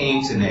until he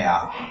came to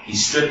Naioth. He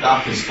stripped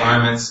off his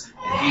garments,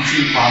 and he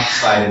too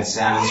prophesied in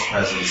Samuel's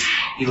presence.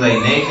 He lay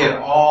naked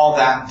all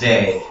that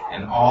day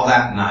and all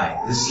that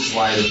night. This is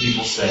why the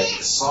people say,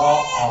 is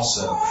Saul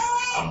also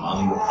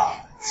among the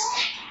prophets?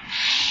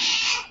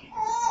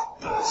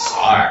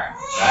 Bizarre,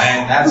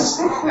 right?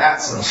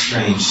 That's some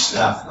strange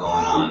stuff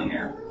going on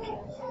here.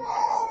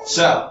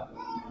 So,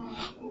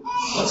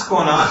 what's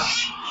going on?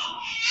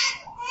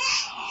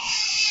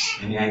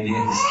 Any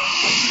ideas?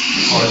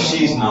 Or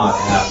she's not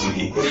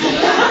happy.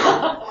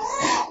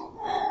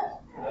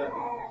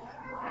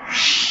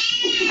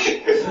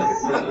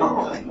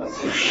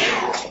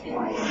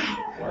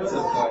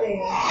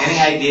 Any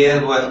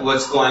idea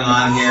what's going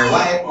on here?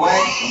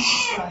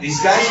 Why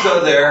these guys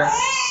go there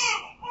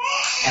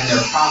and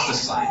they're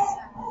prophesying.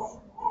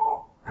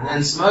 And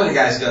then some other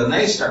guys go and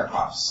they start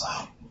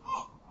prophesying.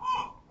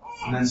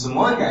 And then some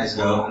more guys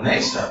go and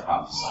they start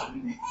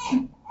prophesying.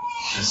 And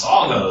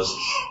Saul goes,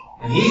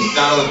 and he's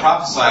not only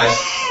prophesies,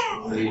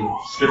 but he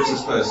strips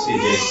his clothes. See,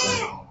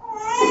 Jason.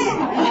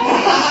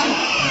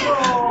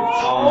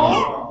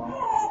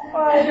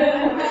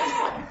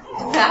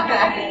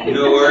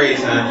 No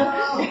worries,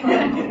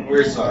 huh?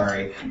 We're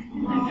sorry.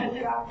 In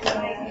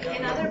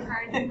other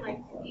parts, like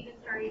even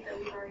stories that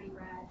we've already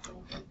read,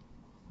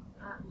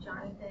 like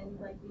Jonathan,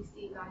 like we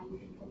see God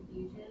using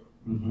confusion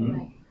to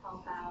like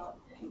help out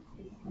his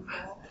people.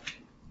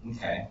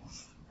 Okay.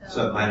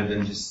 So it might have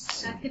been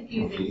just... That's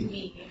confusing to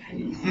me.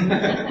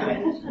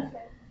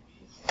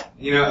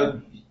 You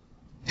know,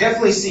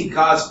 definitely see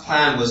God's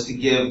plan was to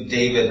give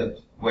David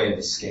a way of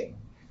escape.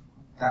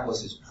 That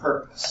was his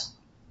purpose.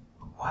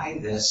 Why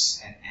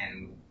this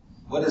and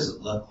what does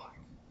it look like?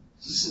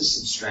 This is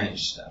some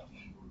strange stuff.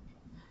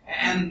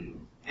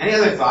 And any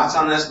other thoughts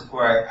on this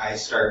before I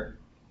start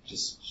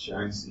just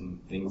sharing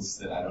some things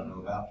that I don't know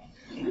about?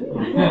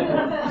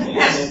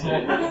 Yes.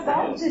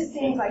 Saul just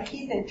seems like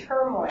he's in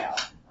turmoil.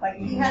 Like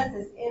he has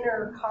this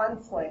inner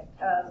conflict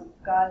of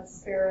God's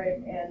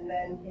Spirit and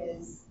then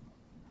his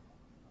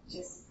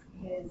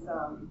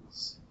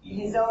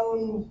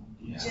own,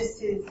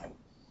 just his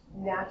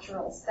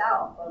natural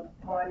self of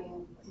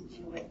wanting to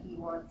do what he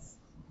wants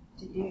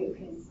to do,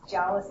 his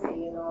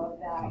jealousy and all of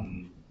that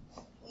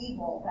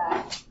evil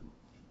that.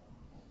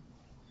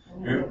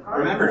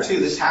 Remember too,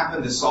 this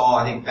happened to Saul,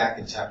 I think back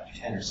in chapter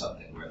 10 or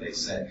something, where they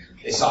said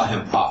they saw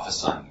him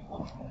prophesying at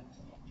one point.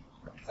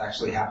 It's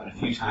actually happened a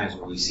few times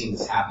where we've seen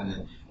this happen,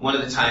 and one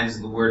of the times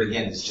the word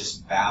again is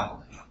just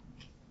babbling.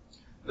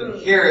 But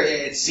here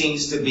it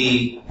seems to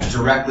be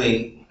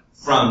directly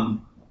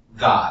from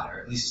God, or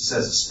at least it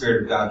says the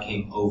Spirit of God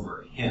came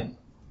over him.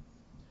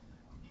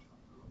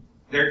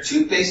 There are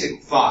two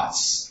basic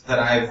thoughts that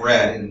I've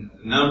read in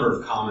a number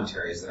of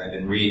commentaries that I've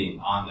been reading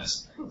on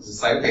this.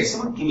 It's like, okay,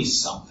 someone give me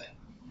something.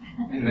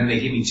 And then they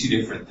give me two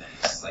different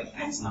things. It's like,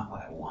 that's not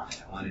what I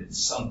wanted. I wanted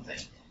something.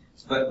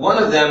 But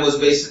one of them was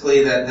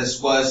basically that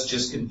this was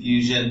just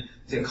confusion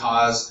to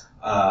cause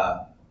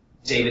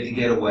David to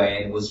get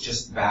away. It was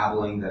just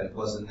babbling, that it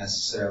wasn't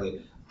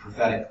necessarily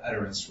prophetic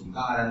utterance from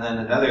God. And then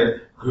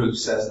another group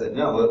says that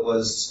no, it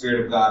was the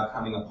Spirit of God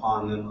coming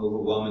upon them,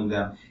 overwhelming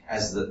them.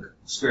 As the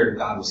Spirit of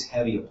God was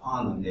heavy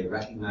upon them, they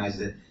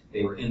recognized it,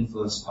 they were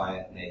influenced by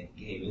it, and they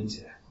gave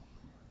into it.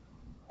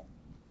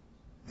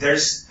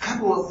 There's a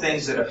couple of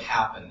things that have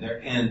happened. They're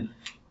in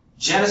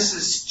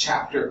Genesis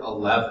chapter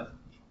 11.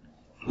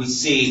 We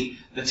see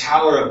the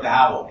Tower of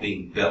Babel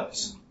being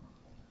built.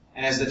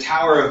 And as the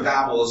Tower of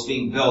Babel is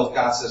being built,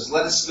 God says,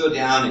 let us go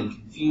down and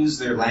confuse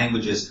their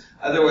languages.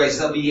 Otherwise,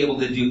 they'll be able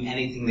to do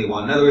anything they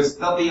want. In other words,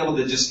 they'll be able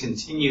to just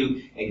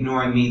continue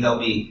ignoring me. There'll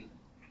be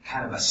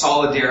kind of a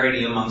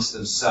solidarity amongst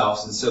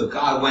themselves. And so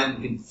God went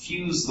and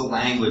confused the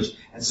language.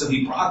 And so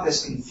he brought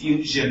this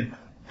confusion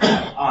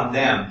on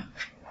them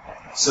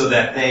so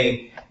that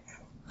they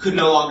could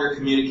no longer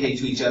communicate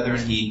to each other,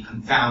 and he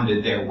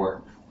confounded their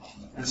work.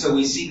 And so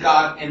we see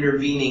God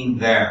intervening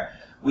there.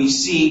 We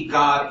see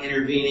God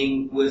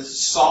intervening with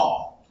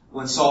Saul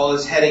when Saul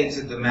is heading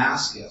to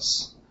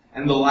Damascus.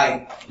 And the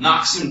light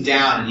knocks him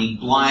down and he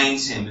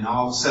blinds him. And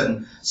all of a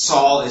sudden,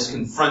 Saul is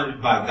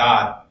confronted by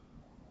God.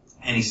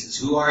 And he says,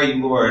 who are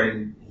you, Lord?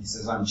 And he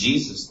says, I'm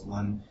Jesus, the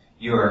one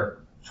you're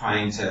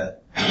trying to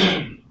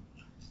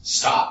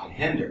stop and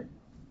hinder.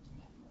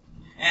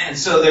 And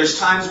so there's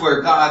times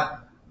where God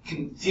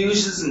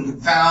confuses and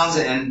confounds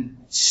and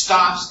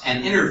stops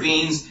and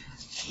intervenes.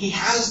 He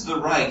has the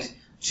right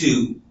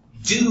to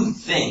do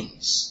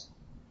things.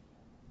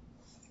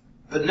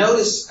 But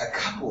notice a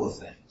couple of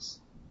things.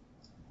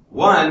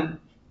 One,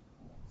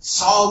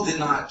 Saul did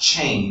not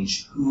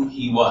change who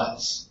he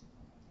was,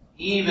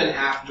 even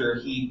after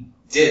he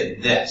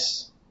did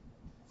this.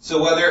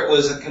 So whether it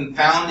was a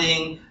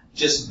confounding,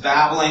 just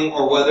babbling,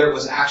 or whether it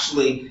was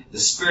actually the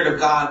Spirit of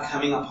God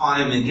coming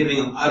upon him and giving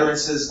him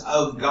utterances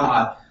of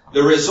God,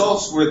 the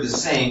results were the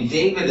same.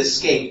 David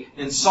escaped,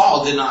 and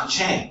Saul did not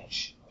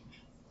change.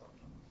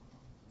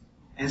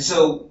 And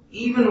so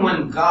even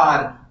when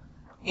God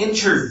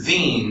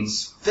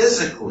intervenes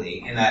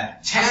physically in a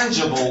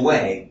tangible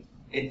way,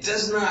 it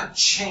does not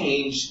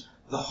change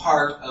the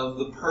heart of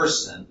the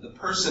person. The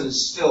person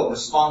is still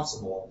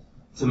responsible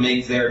to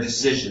make their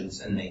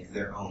decisions and make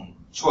their own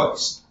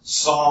choice.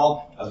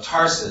 Saul of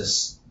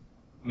Tarsus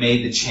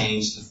made the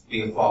change to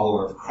be a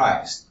follower of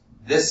Christ.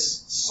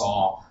 This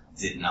Saul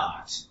did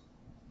not.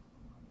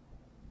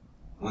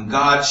 When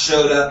God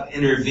showed up,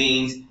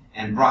 intervened,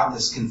 and brought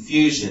this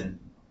confusion,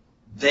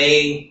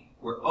 they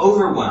were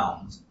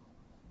overwhelmed.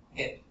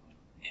 It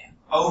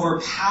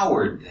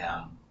overpowered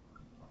them.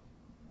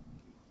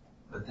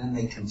 But then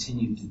they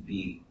continued to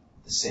be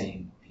the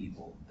same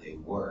people they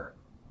were.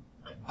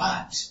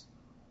 But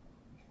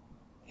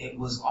it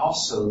was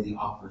also the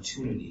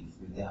opportunity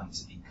for them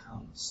to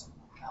become someone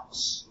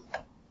else.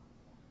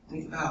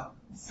 Think about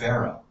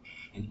Pharaoh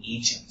in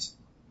Egypt.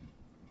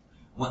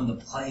 When the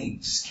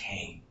plagues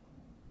came,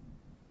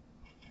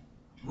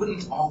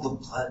 wouldn't all the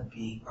blood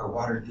be, or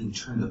water being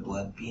turned to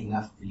blood, be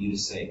enough for you to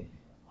say,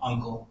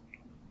 Uncle,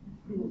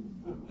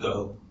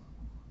 go?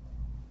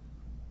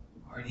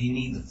 Or do you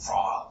need the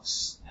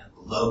frogs and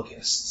the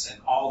locusts and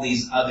all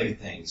these other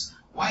things?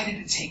 Why did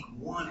it take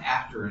one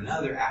after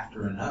another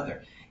after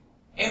another?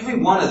 Every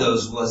one of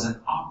those was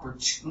an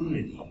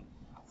opportunity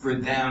for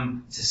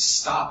them to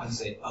stop and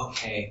say,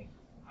 okay,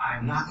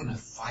 I'm not going to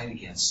fight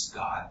against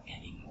God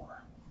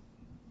anymore.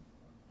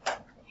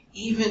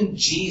 Even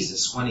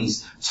Jesus, when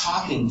he's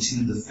talking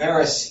to the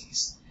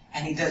Pharisees,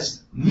 and he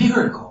does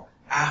miracle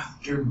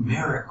after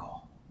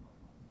miracle,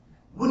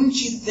 wouldn't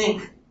you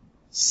think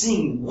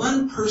seeing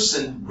one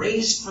person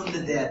raised from the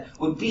dead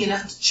would be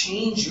enough to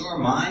change your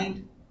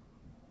mind?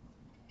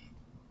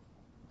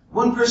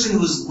 One person who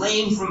was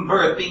lame from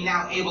birth being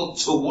now able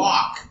to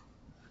walk,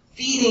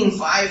 feeding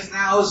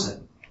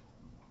 5,000.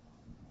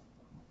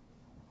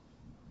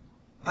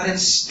 But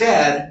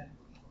instead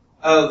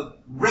of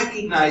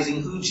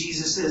recognizing who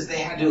Jesus is, they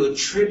had to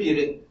attribute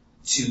it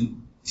to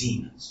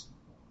demons.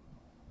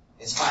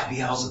 It's by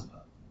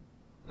Beelzebub,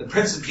 the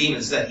prince of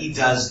demons, that he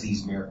does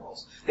these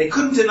miracles. They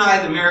couldn't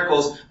deny the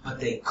miracles,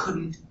 but they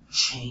couldn't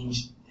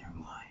change their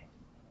mind.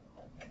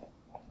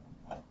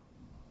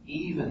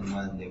 Even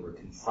when they were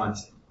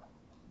confronted.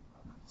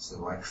 So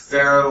like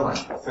Pharaoh,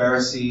 like the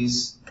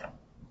Pharisees,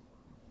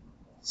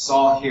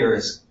 Saul here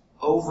is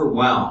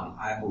overwhelmed,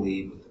 I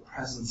believe, with the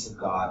presence of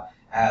God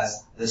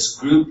as this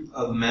group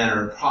of men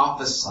are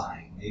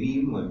prophesying, maybe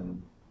even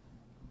women,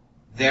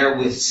 there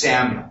with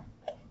Samuel.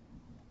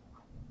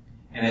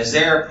 And as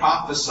they're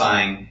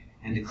prophesying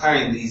and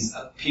declaring, these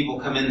people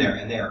come in there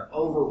and they are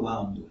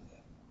overwhelmed with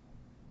it.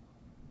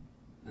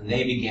 And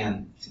they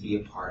begin to be a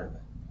part of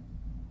it.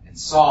 And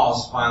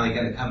Saul's finally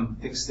going to come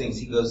fix things.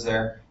 He goes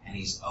there and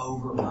he's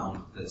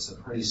overwhelmed with it. So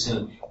pretty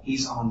soon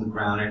he's on the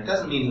ground. And it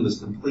doesn't mean he was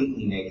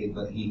completely naked,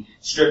 but he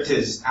stripped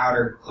his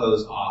outer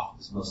clothes off,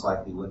 as most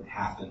likely would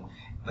happen.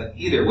 But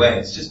either way,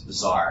 it's just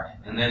bizarre.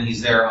 And then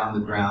he's there on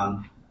the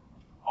ground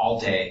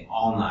all day,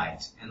 all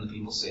night. And the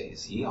people say,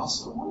 is he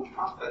also one of the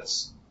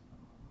prophets?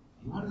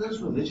 One of those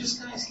religious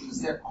guys? He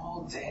was there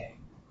all day,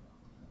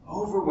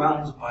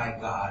 overwhelmed by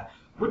God.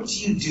 What do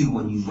you do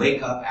when you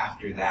wake up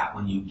after that?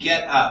 When you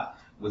get up,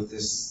 with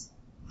this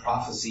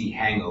prophecy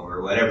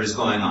hangover, whatever's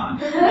going on.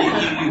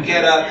 You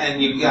get up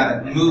and you've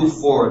got to move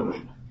forward.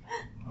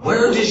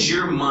 Where does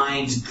your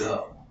mind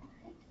go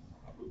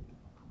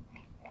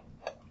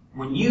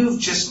when you've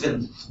just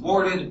been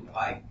thwarted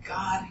by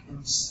God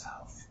Himself?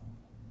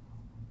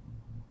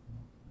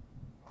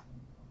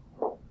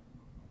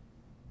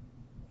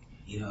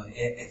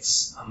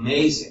 It's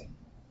amazing.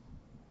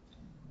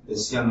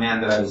 This young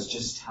man that I was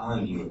just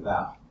telling you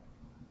about.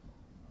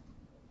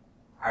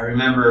 I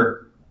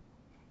remember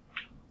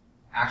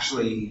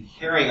actually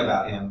hearing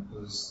about him.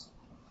 It was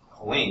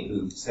Wayne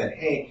who said,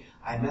 "Hey,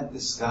 I met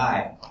this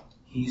guy.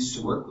 He used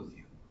to work with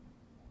you."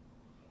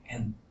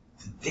 And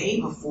the day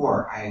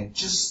before, I had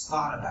just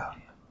thought about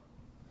him.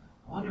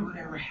 I wonder what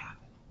ever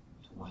happened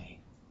to Wayne.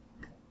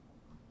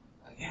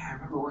 Yeah, I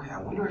remember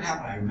I wonder what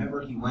happened. I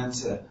remember he went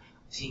to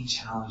Teen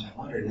Challenge. I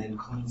wondered. And then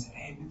Colleen said,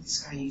 "Hey, this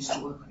guy used to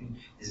work with you.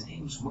 His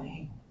name's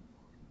Wayne.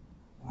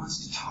 He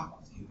wants to talk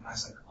with you." And I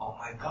was like, "Oh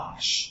my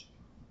gosh."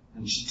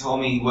 And she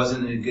told me he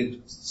wasn't in a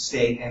good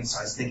state, and so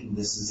I was thinking,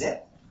 this is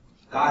it.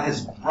 God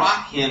has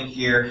brought him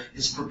here,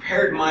 has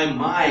prepared my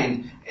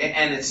mind,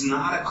 and it's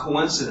not a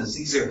coincidence.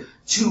 These are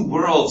two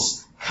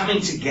worlds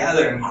coming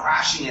together and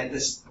crashing at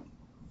this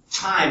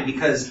time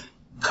because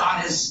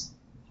God has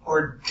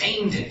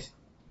ordained it.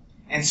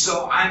 And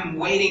so I'm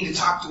waiting to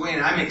talk to Wayne,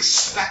 and I'm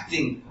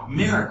expecting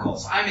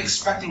miracles. I'm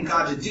expecting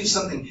God to do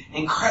something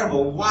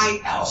incredible.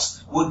 Why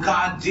else would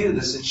God do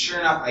this? And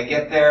sure enough, I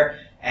get there,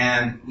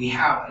 and we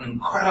have an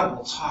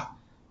incredible talk,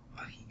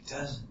 but he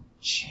doesn't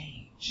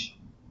change.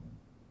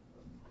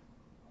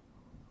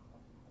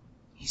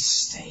 He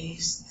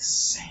stays the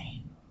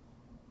same.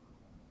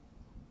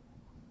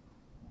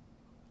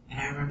 And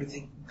I remember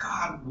thinking,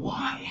 God,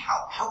 why?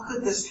 How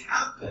could this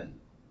happen?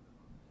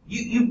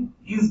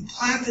 You've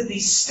planted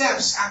these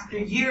steps after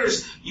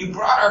years. You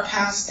brought our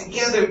paths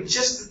together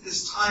just at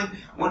this time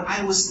when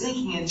I was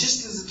thinking, and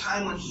just as a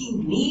time when he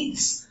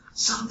needs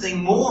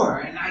something more,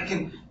 and I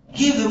can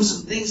give him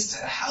some things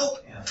to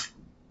help him.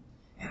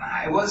 And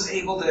I was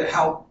able to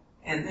help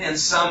in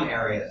some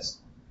areas,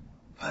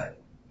 but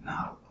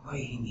not the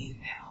way he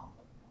needed help.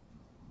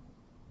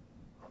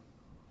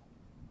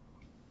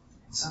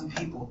 And some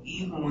people,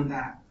 even when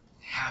that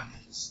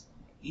happens,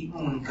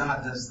 even when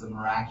God does the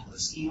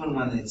miraculous, even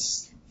when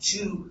it's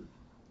too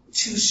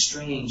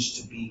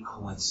strange to be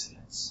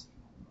coincidence,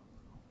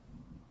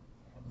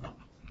 the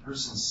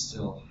person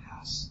still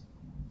has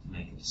to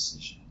make a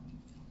decision.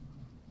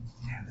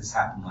 Yeah, this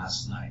happened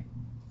last night.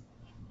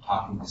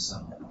 Talking to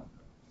someone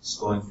who's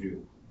going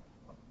through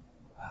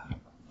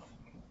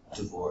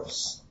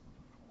divorce.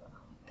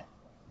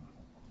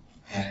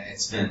 And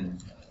it's been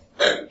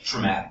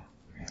traumatic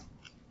for him.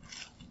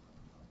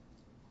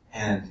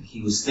 And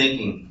he was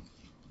thinking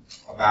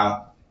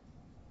about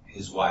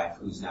his wife,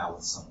 who's now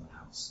with someone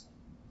else.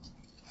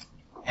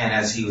 And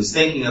as he was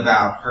thinking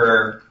about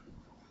her,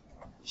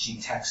 she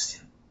texted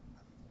him.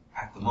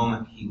 At the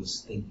moment he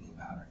was thinking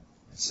about her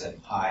and said,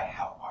 "Hi,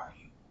 how are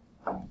you?"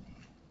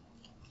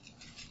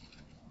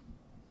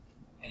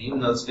 And even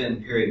though it's been a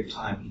period of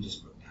time, he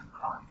just broke down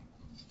crying.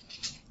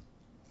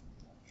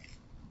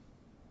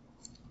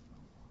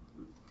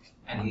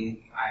 And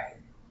I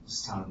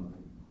was telling him,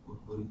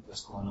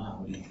 "What's going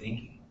on? What are you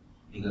thinking?"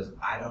 He goes,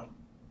 I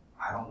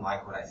don't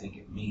like what I think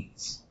it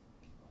means.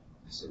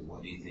 I said,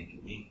 "What do you think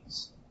it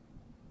means?"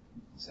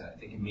 He said, "I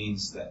think it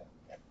means that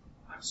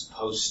I'm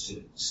supposed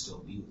to still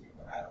be with you,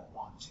 but I don't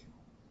want to."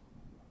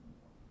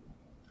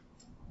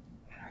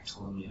 And I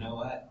told him, "You know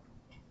what?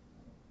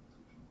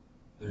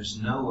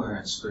 There's nowhere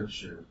in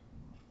Scripture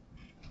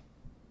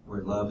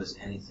where love is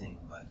anything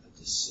but a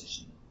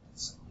decision that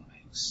someone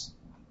makes.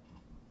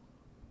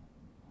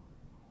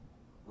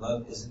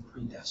 Love isn't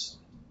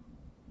predestined,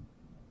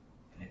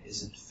 and it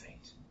isn't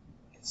fate.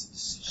 It's a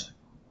decision."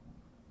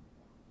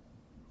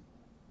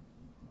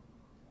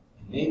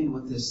 And maybe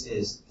what this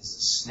is a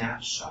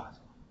snapshot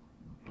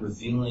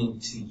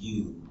revealing to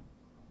you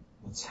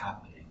what's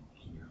happening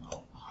in your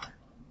own heart.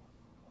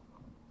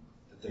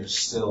 That there's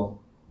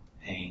still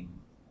pain.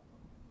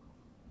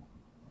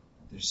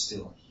 That there's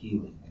still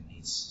healing that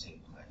needs to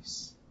take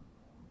place.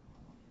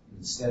 And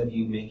instead of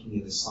you making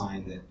it a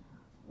sign that,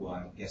 well,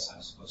 I guess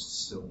I'm supposed to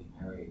still be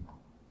married,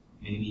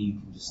 maybe you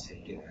can just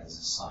take it as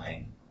a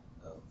sign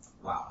of,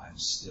 wow, I'm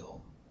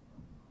still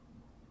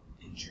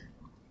injured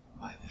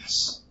by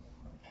this.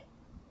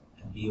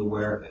 And be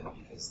aware of it,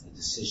 because the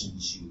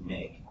decisions you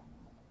make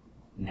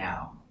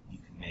now, you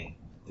can make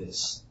with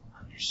this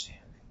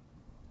understanding.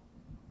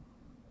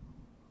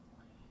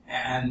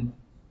 And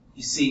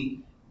you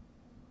see,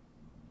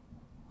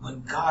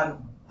 when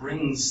God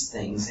brings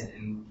things,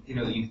 and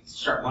you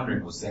start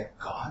wondering, was that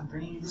God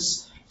bringing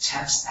this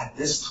text at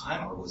this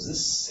time, or was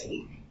this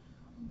Satan?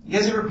 You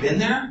guys ever been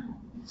there?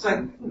 It's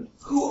like,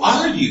 who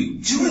are you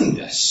doing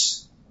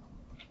this?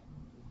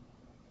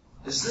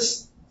 Is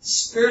this the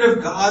Spirit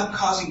of God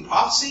causing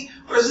prophecy,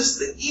 or is this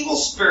the evil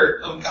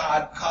spirit of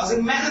God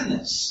causing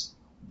madness?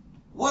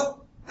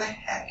 What the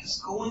heck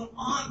is going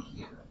on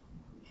here?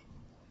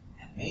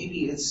 And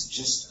maybe it's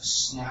just a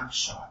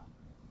snapshot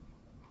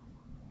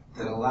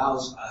that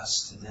allows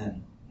us to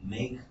then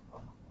make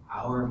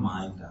our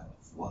mind up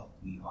of what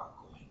we are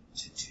going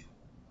to do.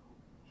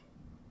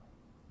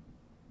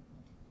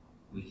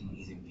 We can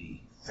either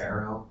be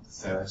Pharaoh, the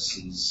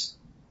Pharisees,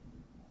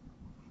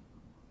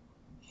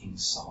 King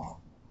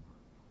Saul,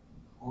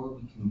 or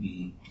we can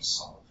be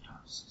Saul of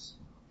Tarsus.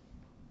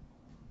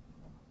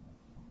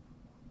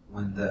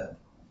 When the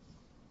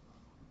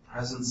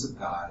presence of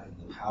God and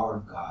the power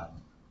of God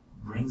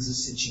brings a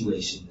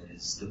situation that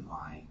is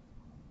divine,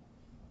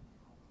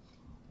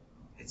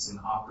 it's an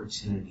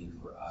opportunity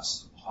for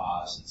us to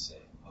pause and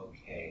say,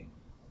 okay,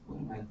 what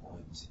am I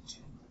going to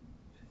do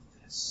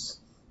with this?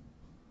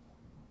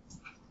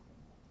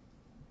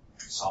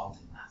 Saul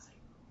did nothing.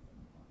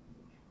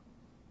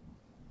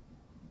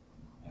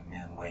 Young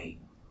man Wade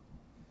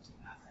did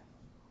nothing.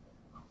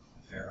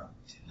 Pharaoh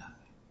did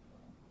nothing.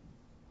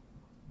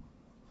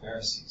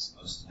 Pharisees,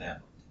 most of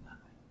them, did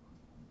nothing.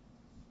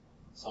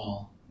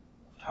 Saul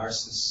of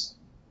Tarsus,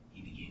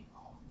 he became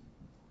Paul.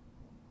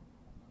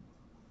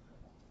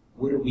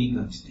 What are we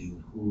going to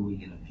do? Who are we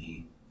going to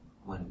be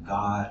when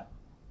God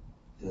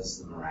does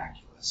the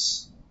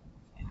miraculous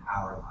in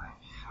our life?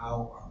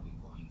 How are we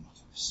going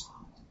to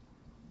respond?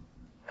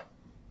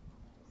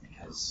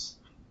 Because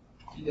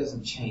he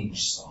doesn't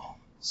change Saul.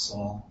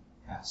 Saul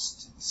has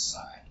to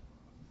decide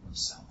for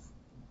himself.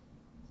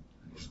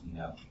 Because we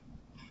know he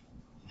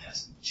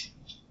hasn't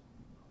changed.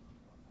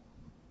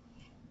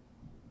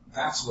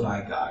 That's what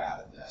I got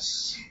out of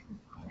this.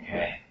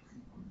 Okay?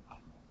 I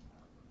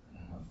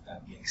don't know if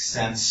that makes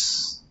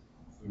sense,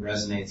 if it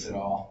resonates at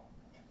all.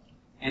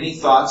 Any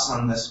thoughts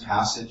on this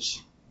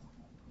passage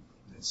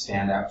that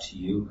stand out to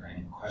you, or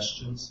any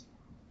questions?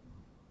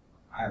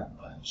 I have a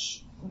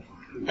bunch.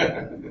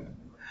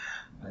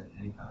 But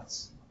any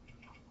thoughts?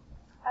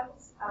 I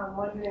was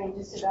wondering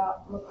just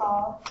about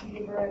McCall. You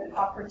gave her an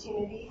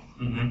opportunity.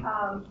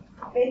 Mm-hmm.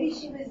 Maybe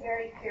she was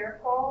very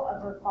fearful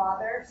of her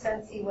father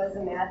since he was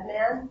a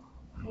madman.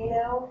 You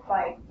know,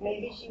 like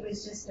maybe she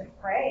was just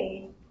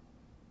afraid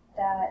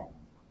that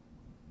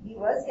he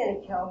was going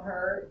to kill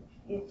her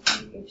if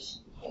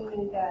he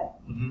knew that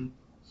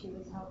she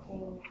was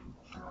helping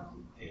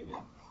David.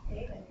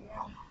 David.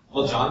 Yeah.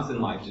 Well, Jonathan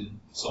lied to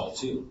Saul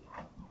too.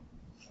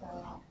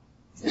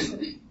 So,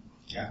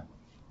 Yeah.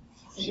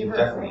 She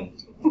definitely.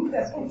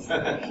 Definitely.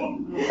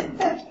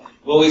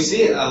 Well, we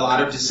see a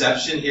lot of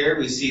deception here.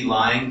 We see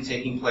lying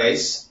taking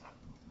place,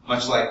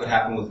 much like what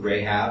happened with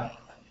Rahab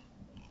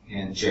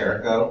and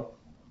Jericho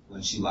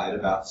when she lied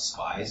about the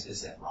spies.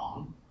 Is that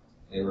wrong?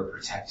 They were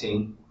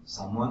protecting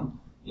someone.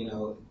 You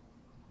know,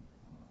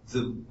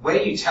 the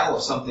way you tell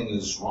if something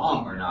is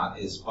wrong or not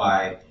is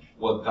by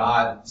what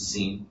God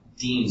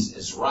deems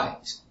as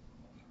right.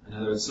 In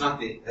other words, it's not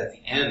that the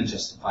end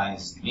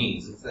justifies the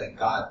means, it's that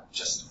God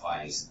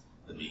justifies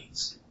the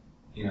means.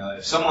 You know,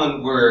 if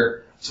someone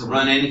were to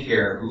run in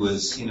here who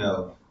was,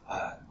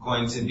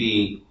 going to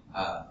be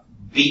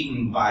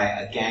beaten by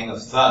a gang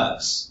of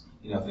thugs,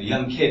 if a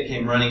young kid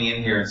came running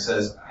in here and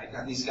says, I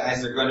got these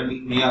guys, they're going to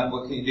beat me up,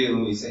 what can you do?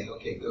 And we say,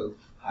 okay, go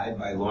hide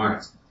by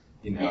Lawrence,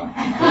 And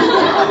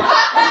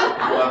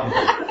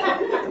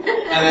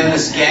then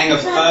this gang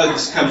of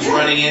thugs comes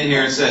running in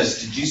here and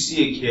says, did you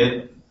see a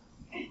kid?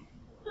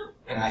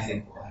 And I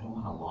think, well, I don't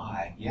want to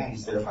lie. Yeah,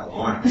 he's there by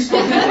Lawrence.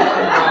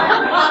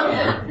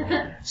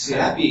 See,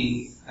 that'd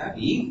be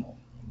evil.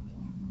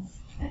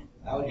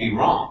 That would be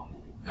wrong.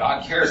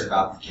 God cares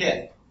about the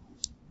kid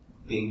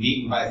being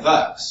beaten by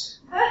thugs.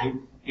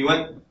 He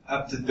went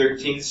up to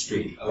 13th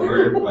Street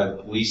over by the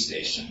police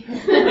station.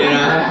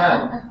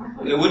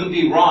 It wouldn't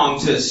be wrong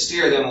to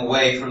steer them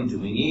away from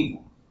doing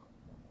evil.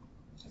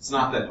 It's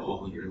not that,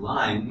 oh, you're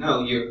lying.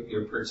 No,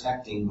 you're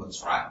protecting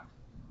what's right.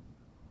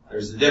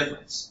 There's a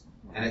difference.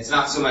 And it's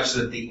not so much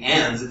that the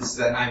ends, it's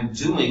that I'm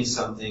doing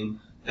something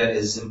that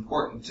is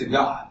important to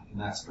God, and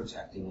that's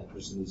protecting a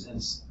person who's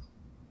innocent.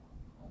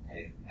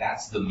 Okay?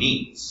 That's the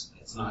means.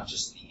 It's not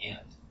just the end.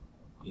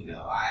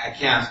 I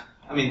can't,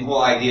 the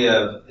whole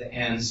idea of the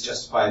ends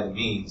justify the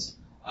means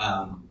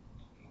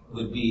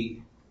would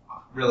be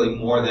really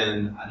more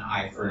than an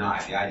eye for an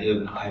eye. The idea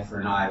of an eye for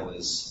an eye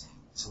was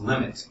to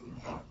limit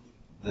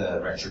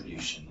the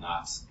retribution,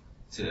 not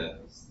to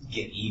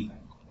get even.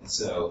 And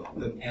so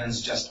the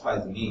ends justify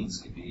the means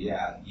could be,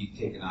 yeah, you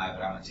take an eye,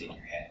 but I'm going to take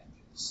your head.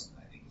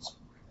 I think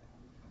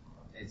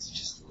it's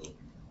just a little bit.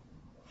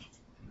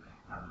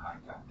 I don't know how I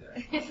got there.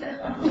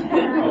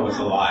 Oh, it was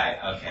a lie.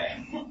 Okay.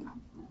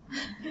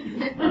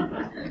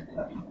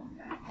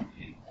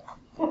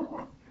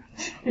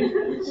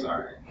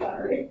 Sorry.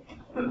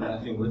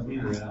 Laughing with me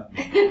or without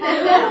me?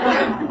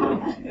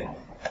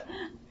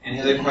 Any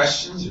other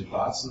questions or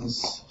thoughts on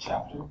this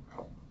chapter?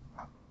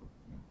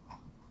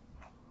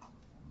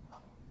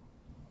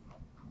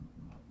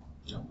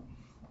 No.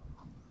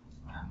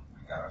 I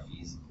got off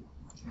easy.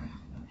 Okay.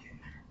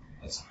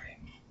 That's okay.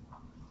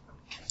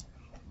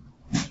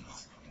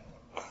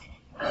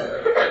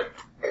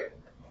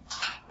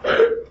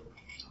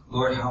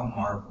 Lord, how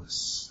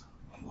marvelous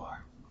you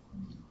are.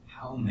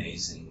 How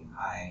amazing.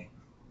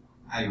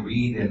 I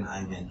read and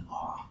I'm in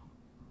awe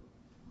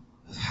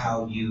of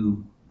how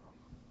you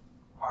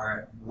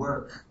are at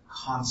work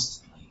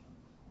constantly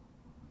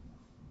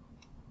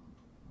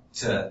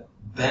to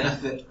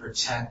benefit,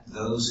 protect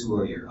those who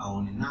are your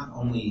own, and not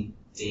only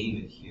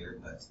David here,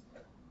 but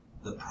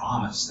the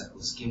promise that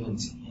was given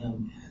to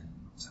him and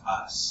to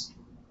us.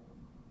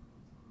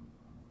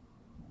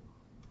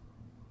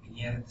 And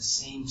yet at the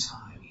same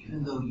time,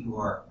 even though you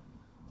are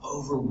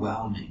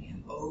overwhelming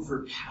and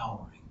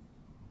overpowering,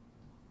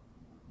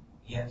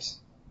 yet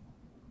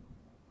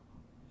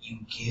you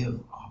give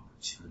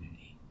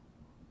opportunity.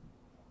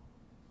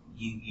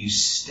 You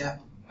step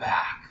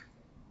back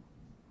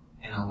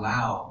and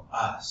allow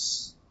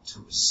us to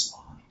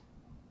respond.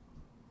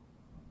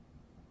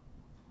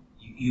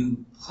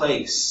 You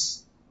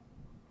place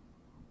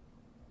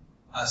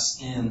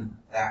us in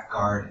that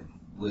garden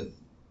with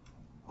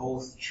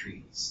both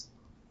trees,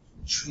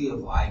 the tree of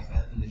life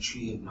and the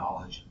tree of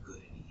knowledge of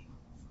good and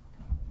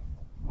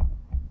evil.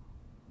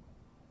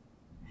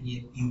 And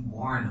yet you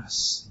warn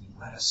us and you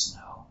let us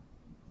know.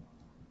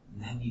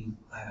 And then you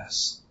let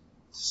us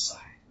decide.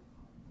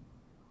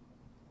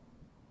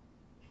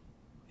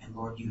 And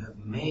Lord, you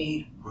have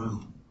made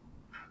room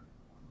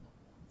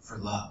for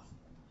love.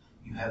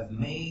 You have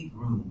made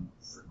room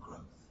for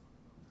growth.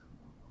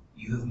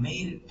 You have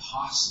made it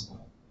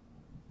possible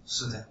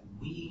so that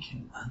we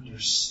can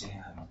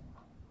understand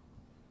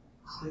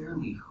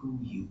clearly who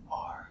you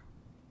are.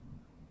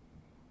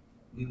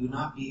 We would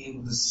not be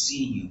able to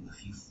see you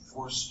if you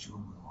forced your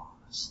will on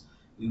us.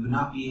 We would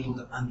not be able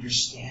to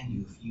understand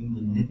you if you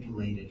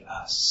manipulated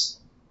us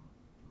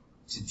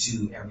to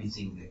do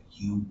everything that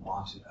you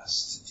wanted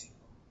us to do.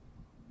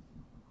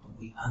 But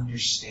we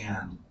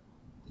understand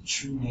the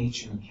true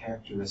nature and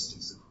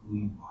characteristics of who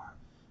you are,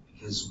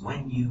 because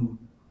when you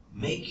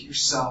make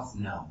yourself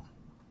known,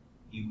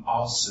 you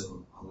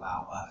also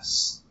allow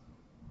us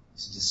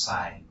to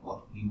decide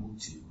what we will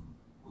do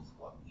with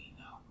what we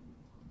know.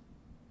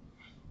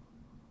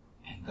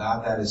 And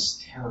God, that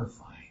is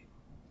terrifying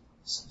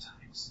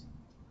sometimes,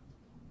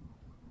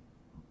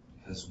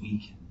 because we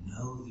can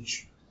know the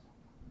truth.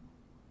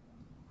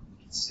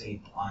 We can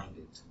stay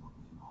blinded to what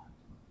we want.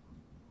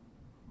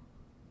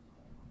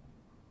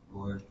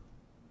 Lord,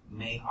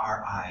 may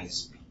our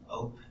eyes be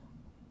open.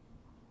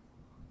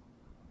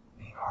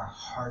 May our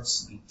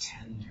hearts be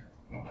tender,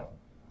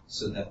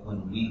 so that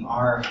when we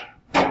are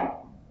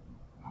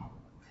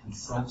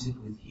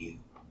confronted with you,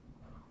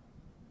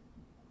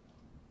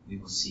 we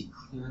will see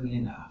clearly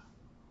enough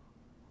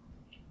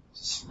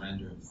to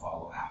surrender and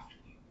follow after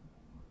you.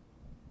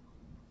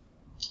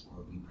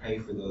 Lord, we pray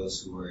for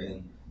those who are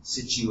in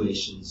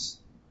situations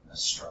of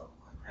struggle.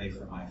 I pray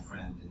for my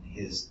friend in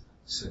his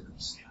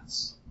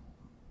circumstance,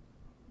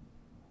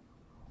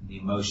 and the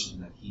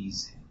emotion that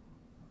he's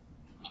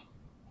in.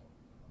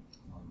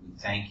 Lord, we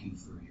thank you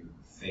for your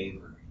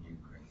favor and your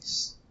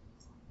grace,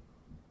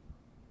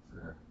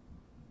 for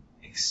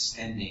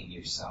extending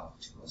yourself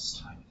to us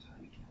time and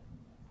time again.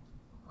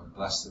 Lord,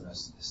 bless the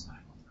rest of this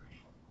night, we pray.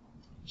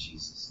 In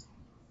Jesus' name.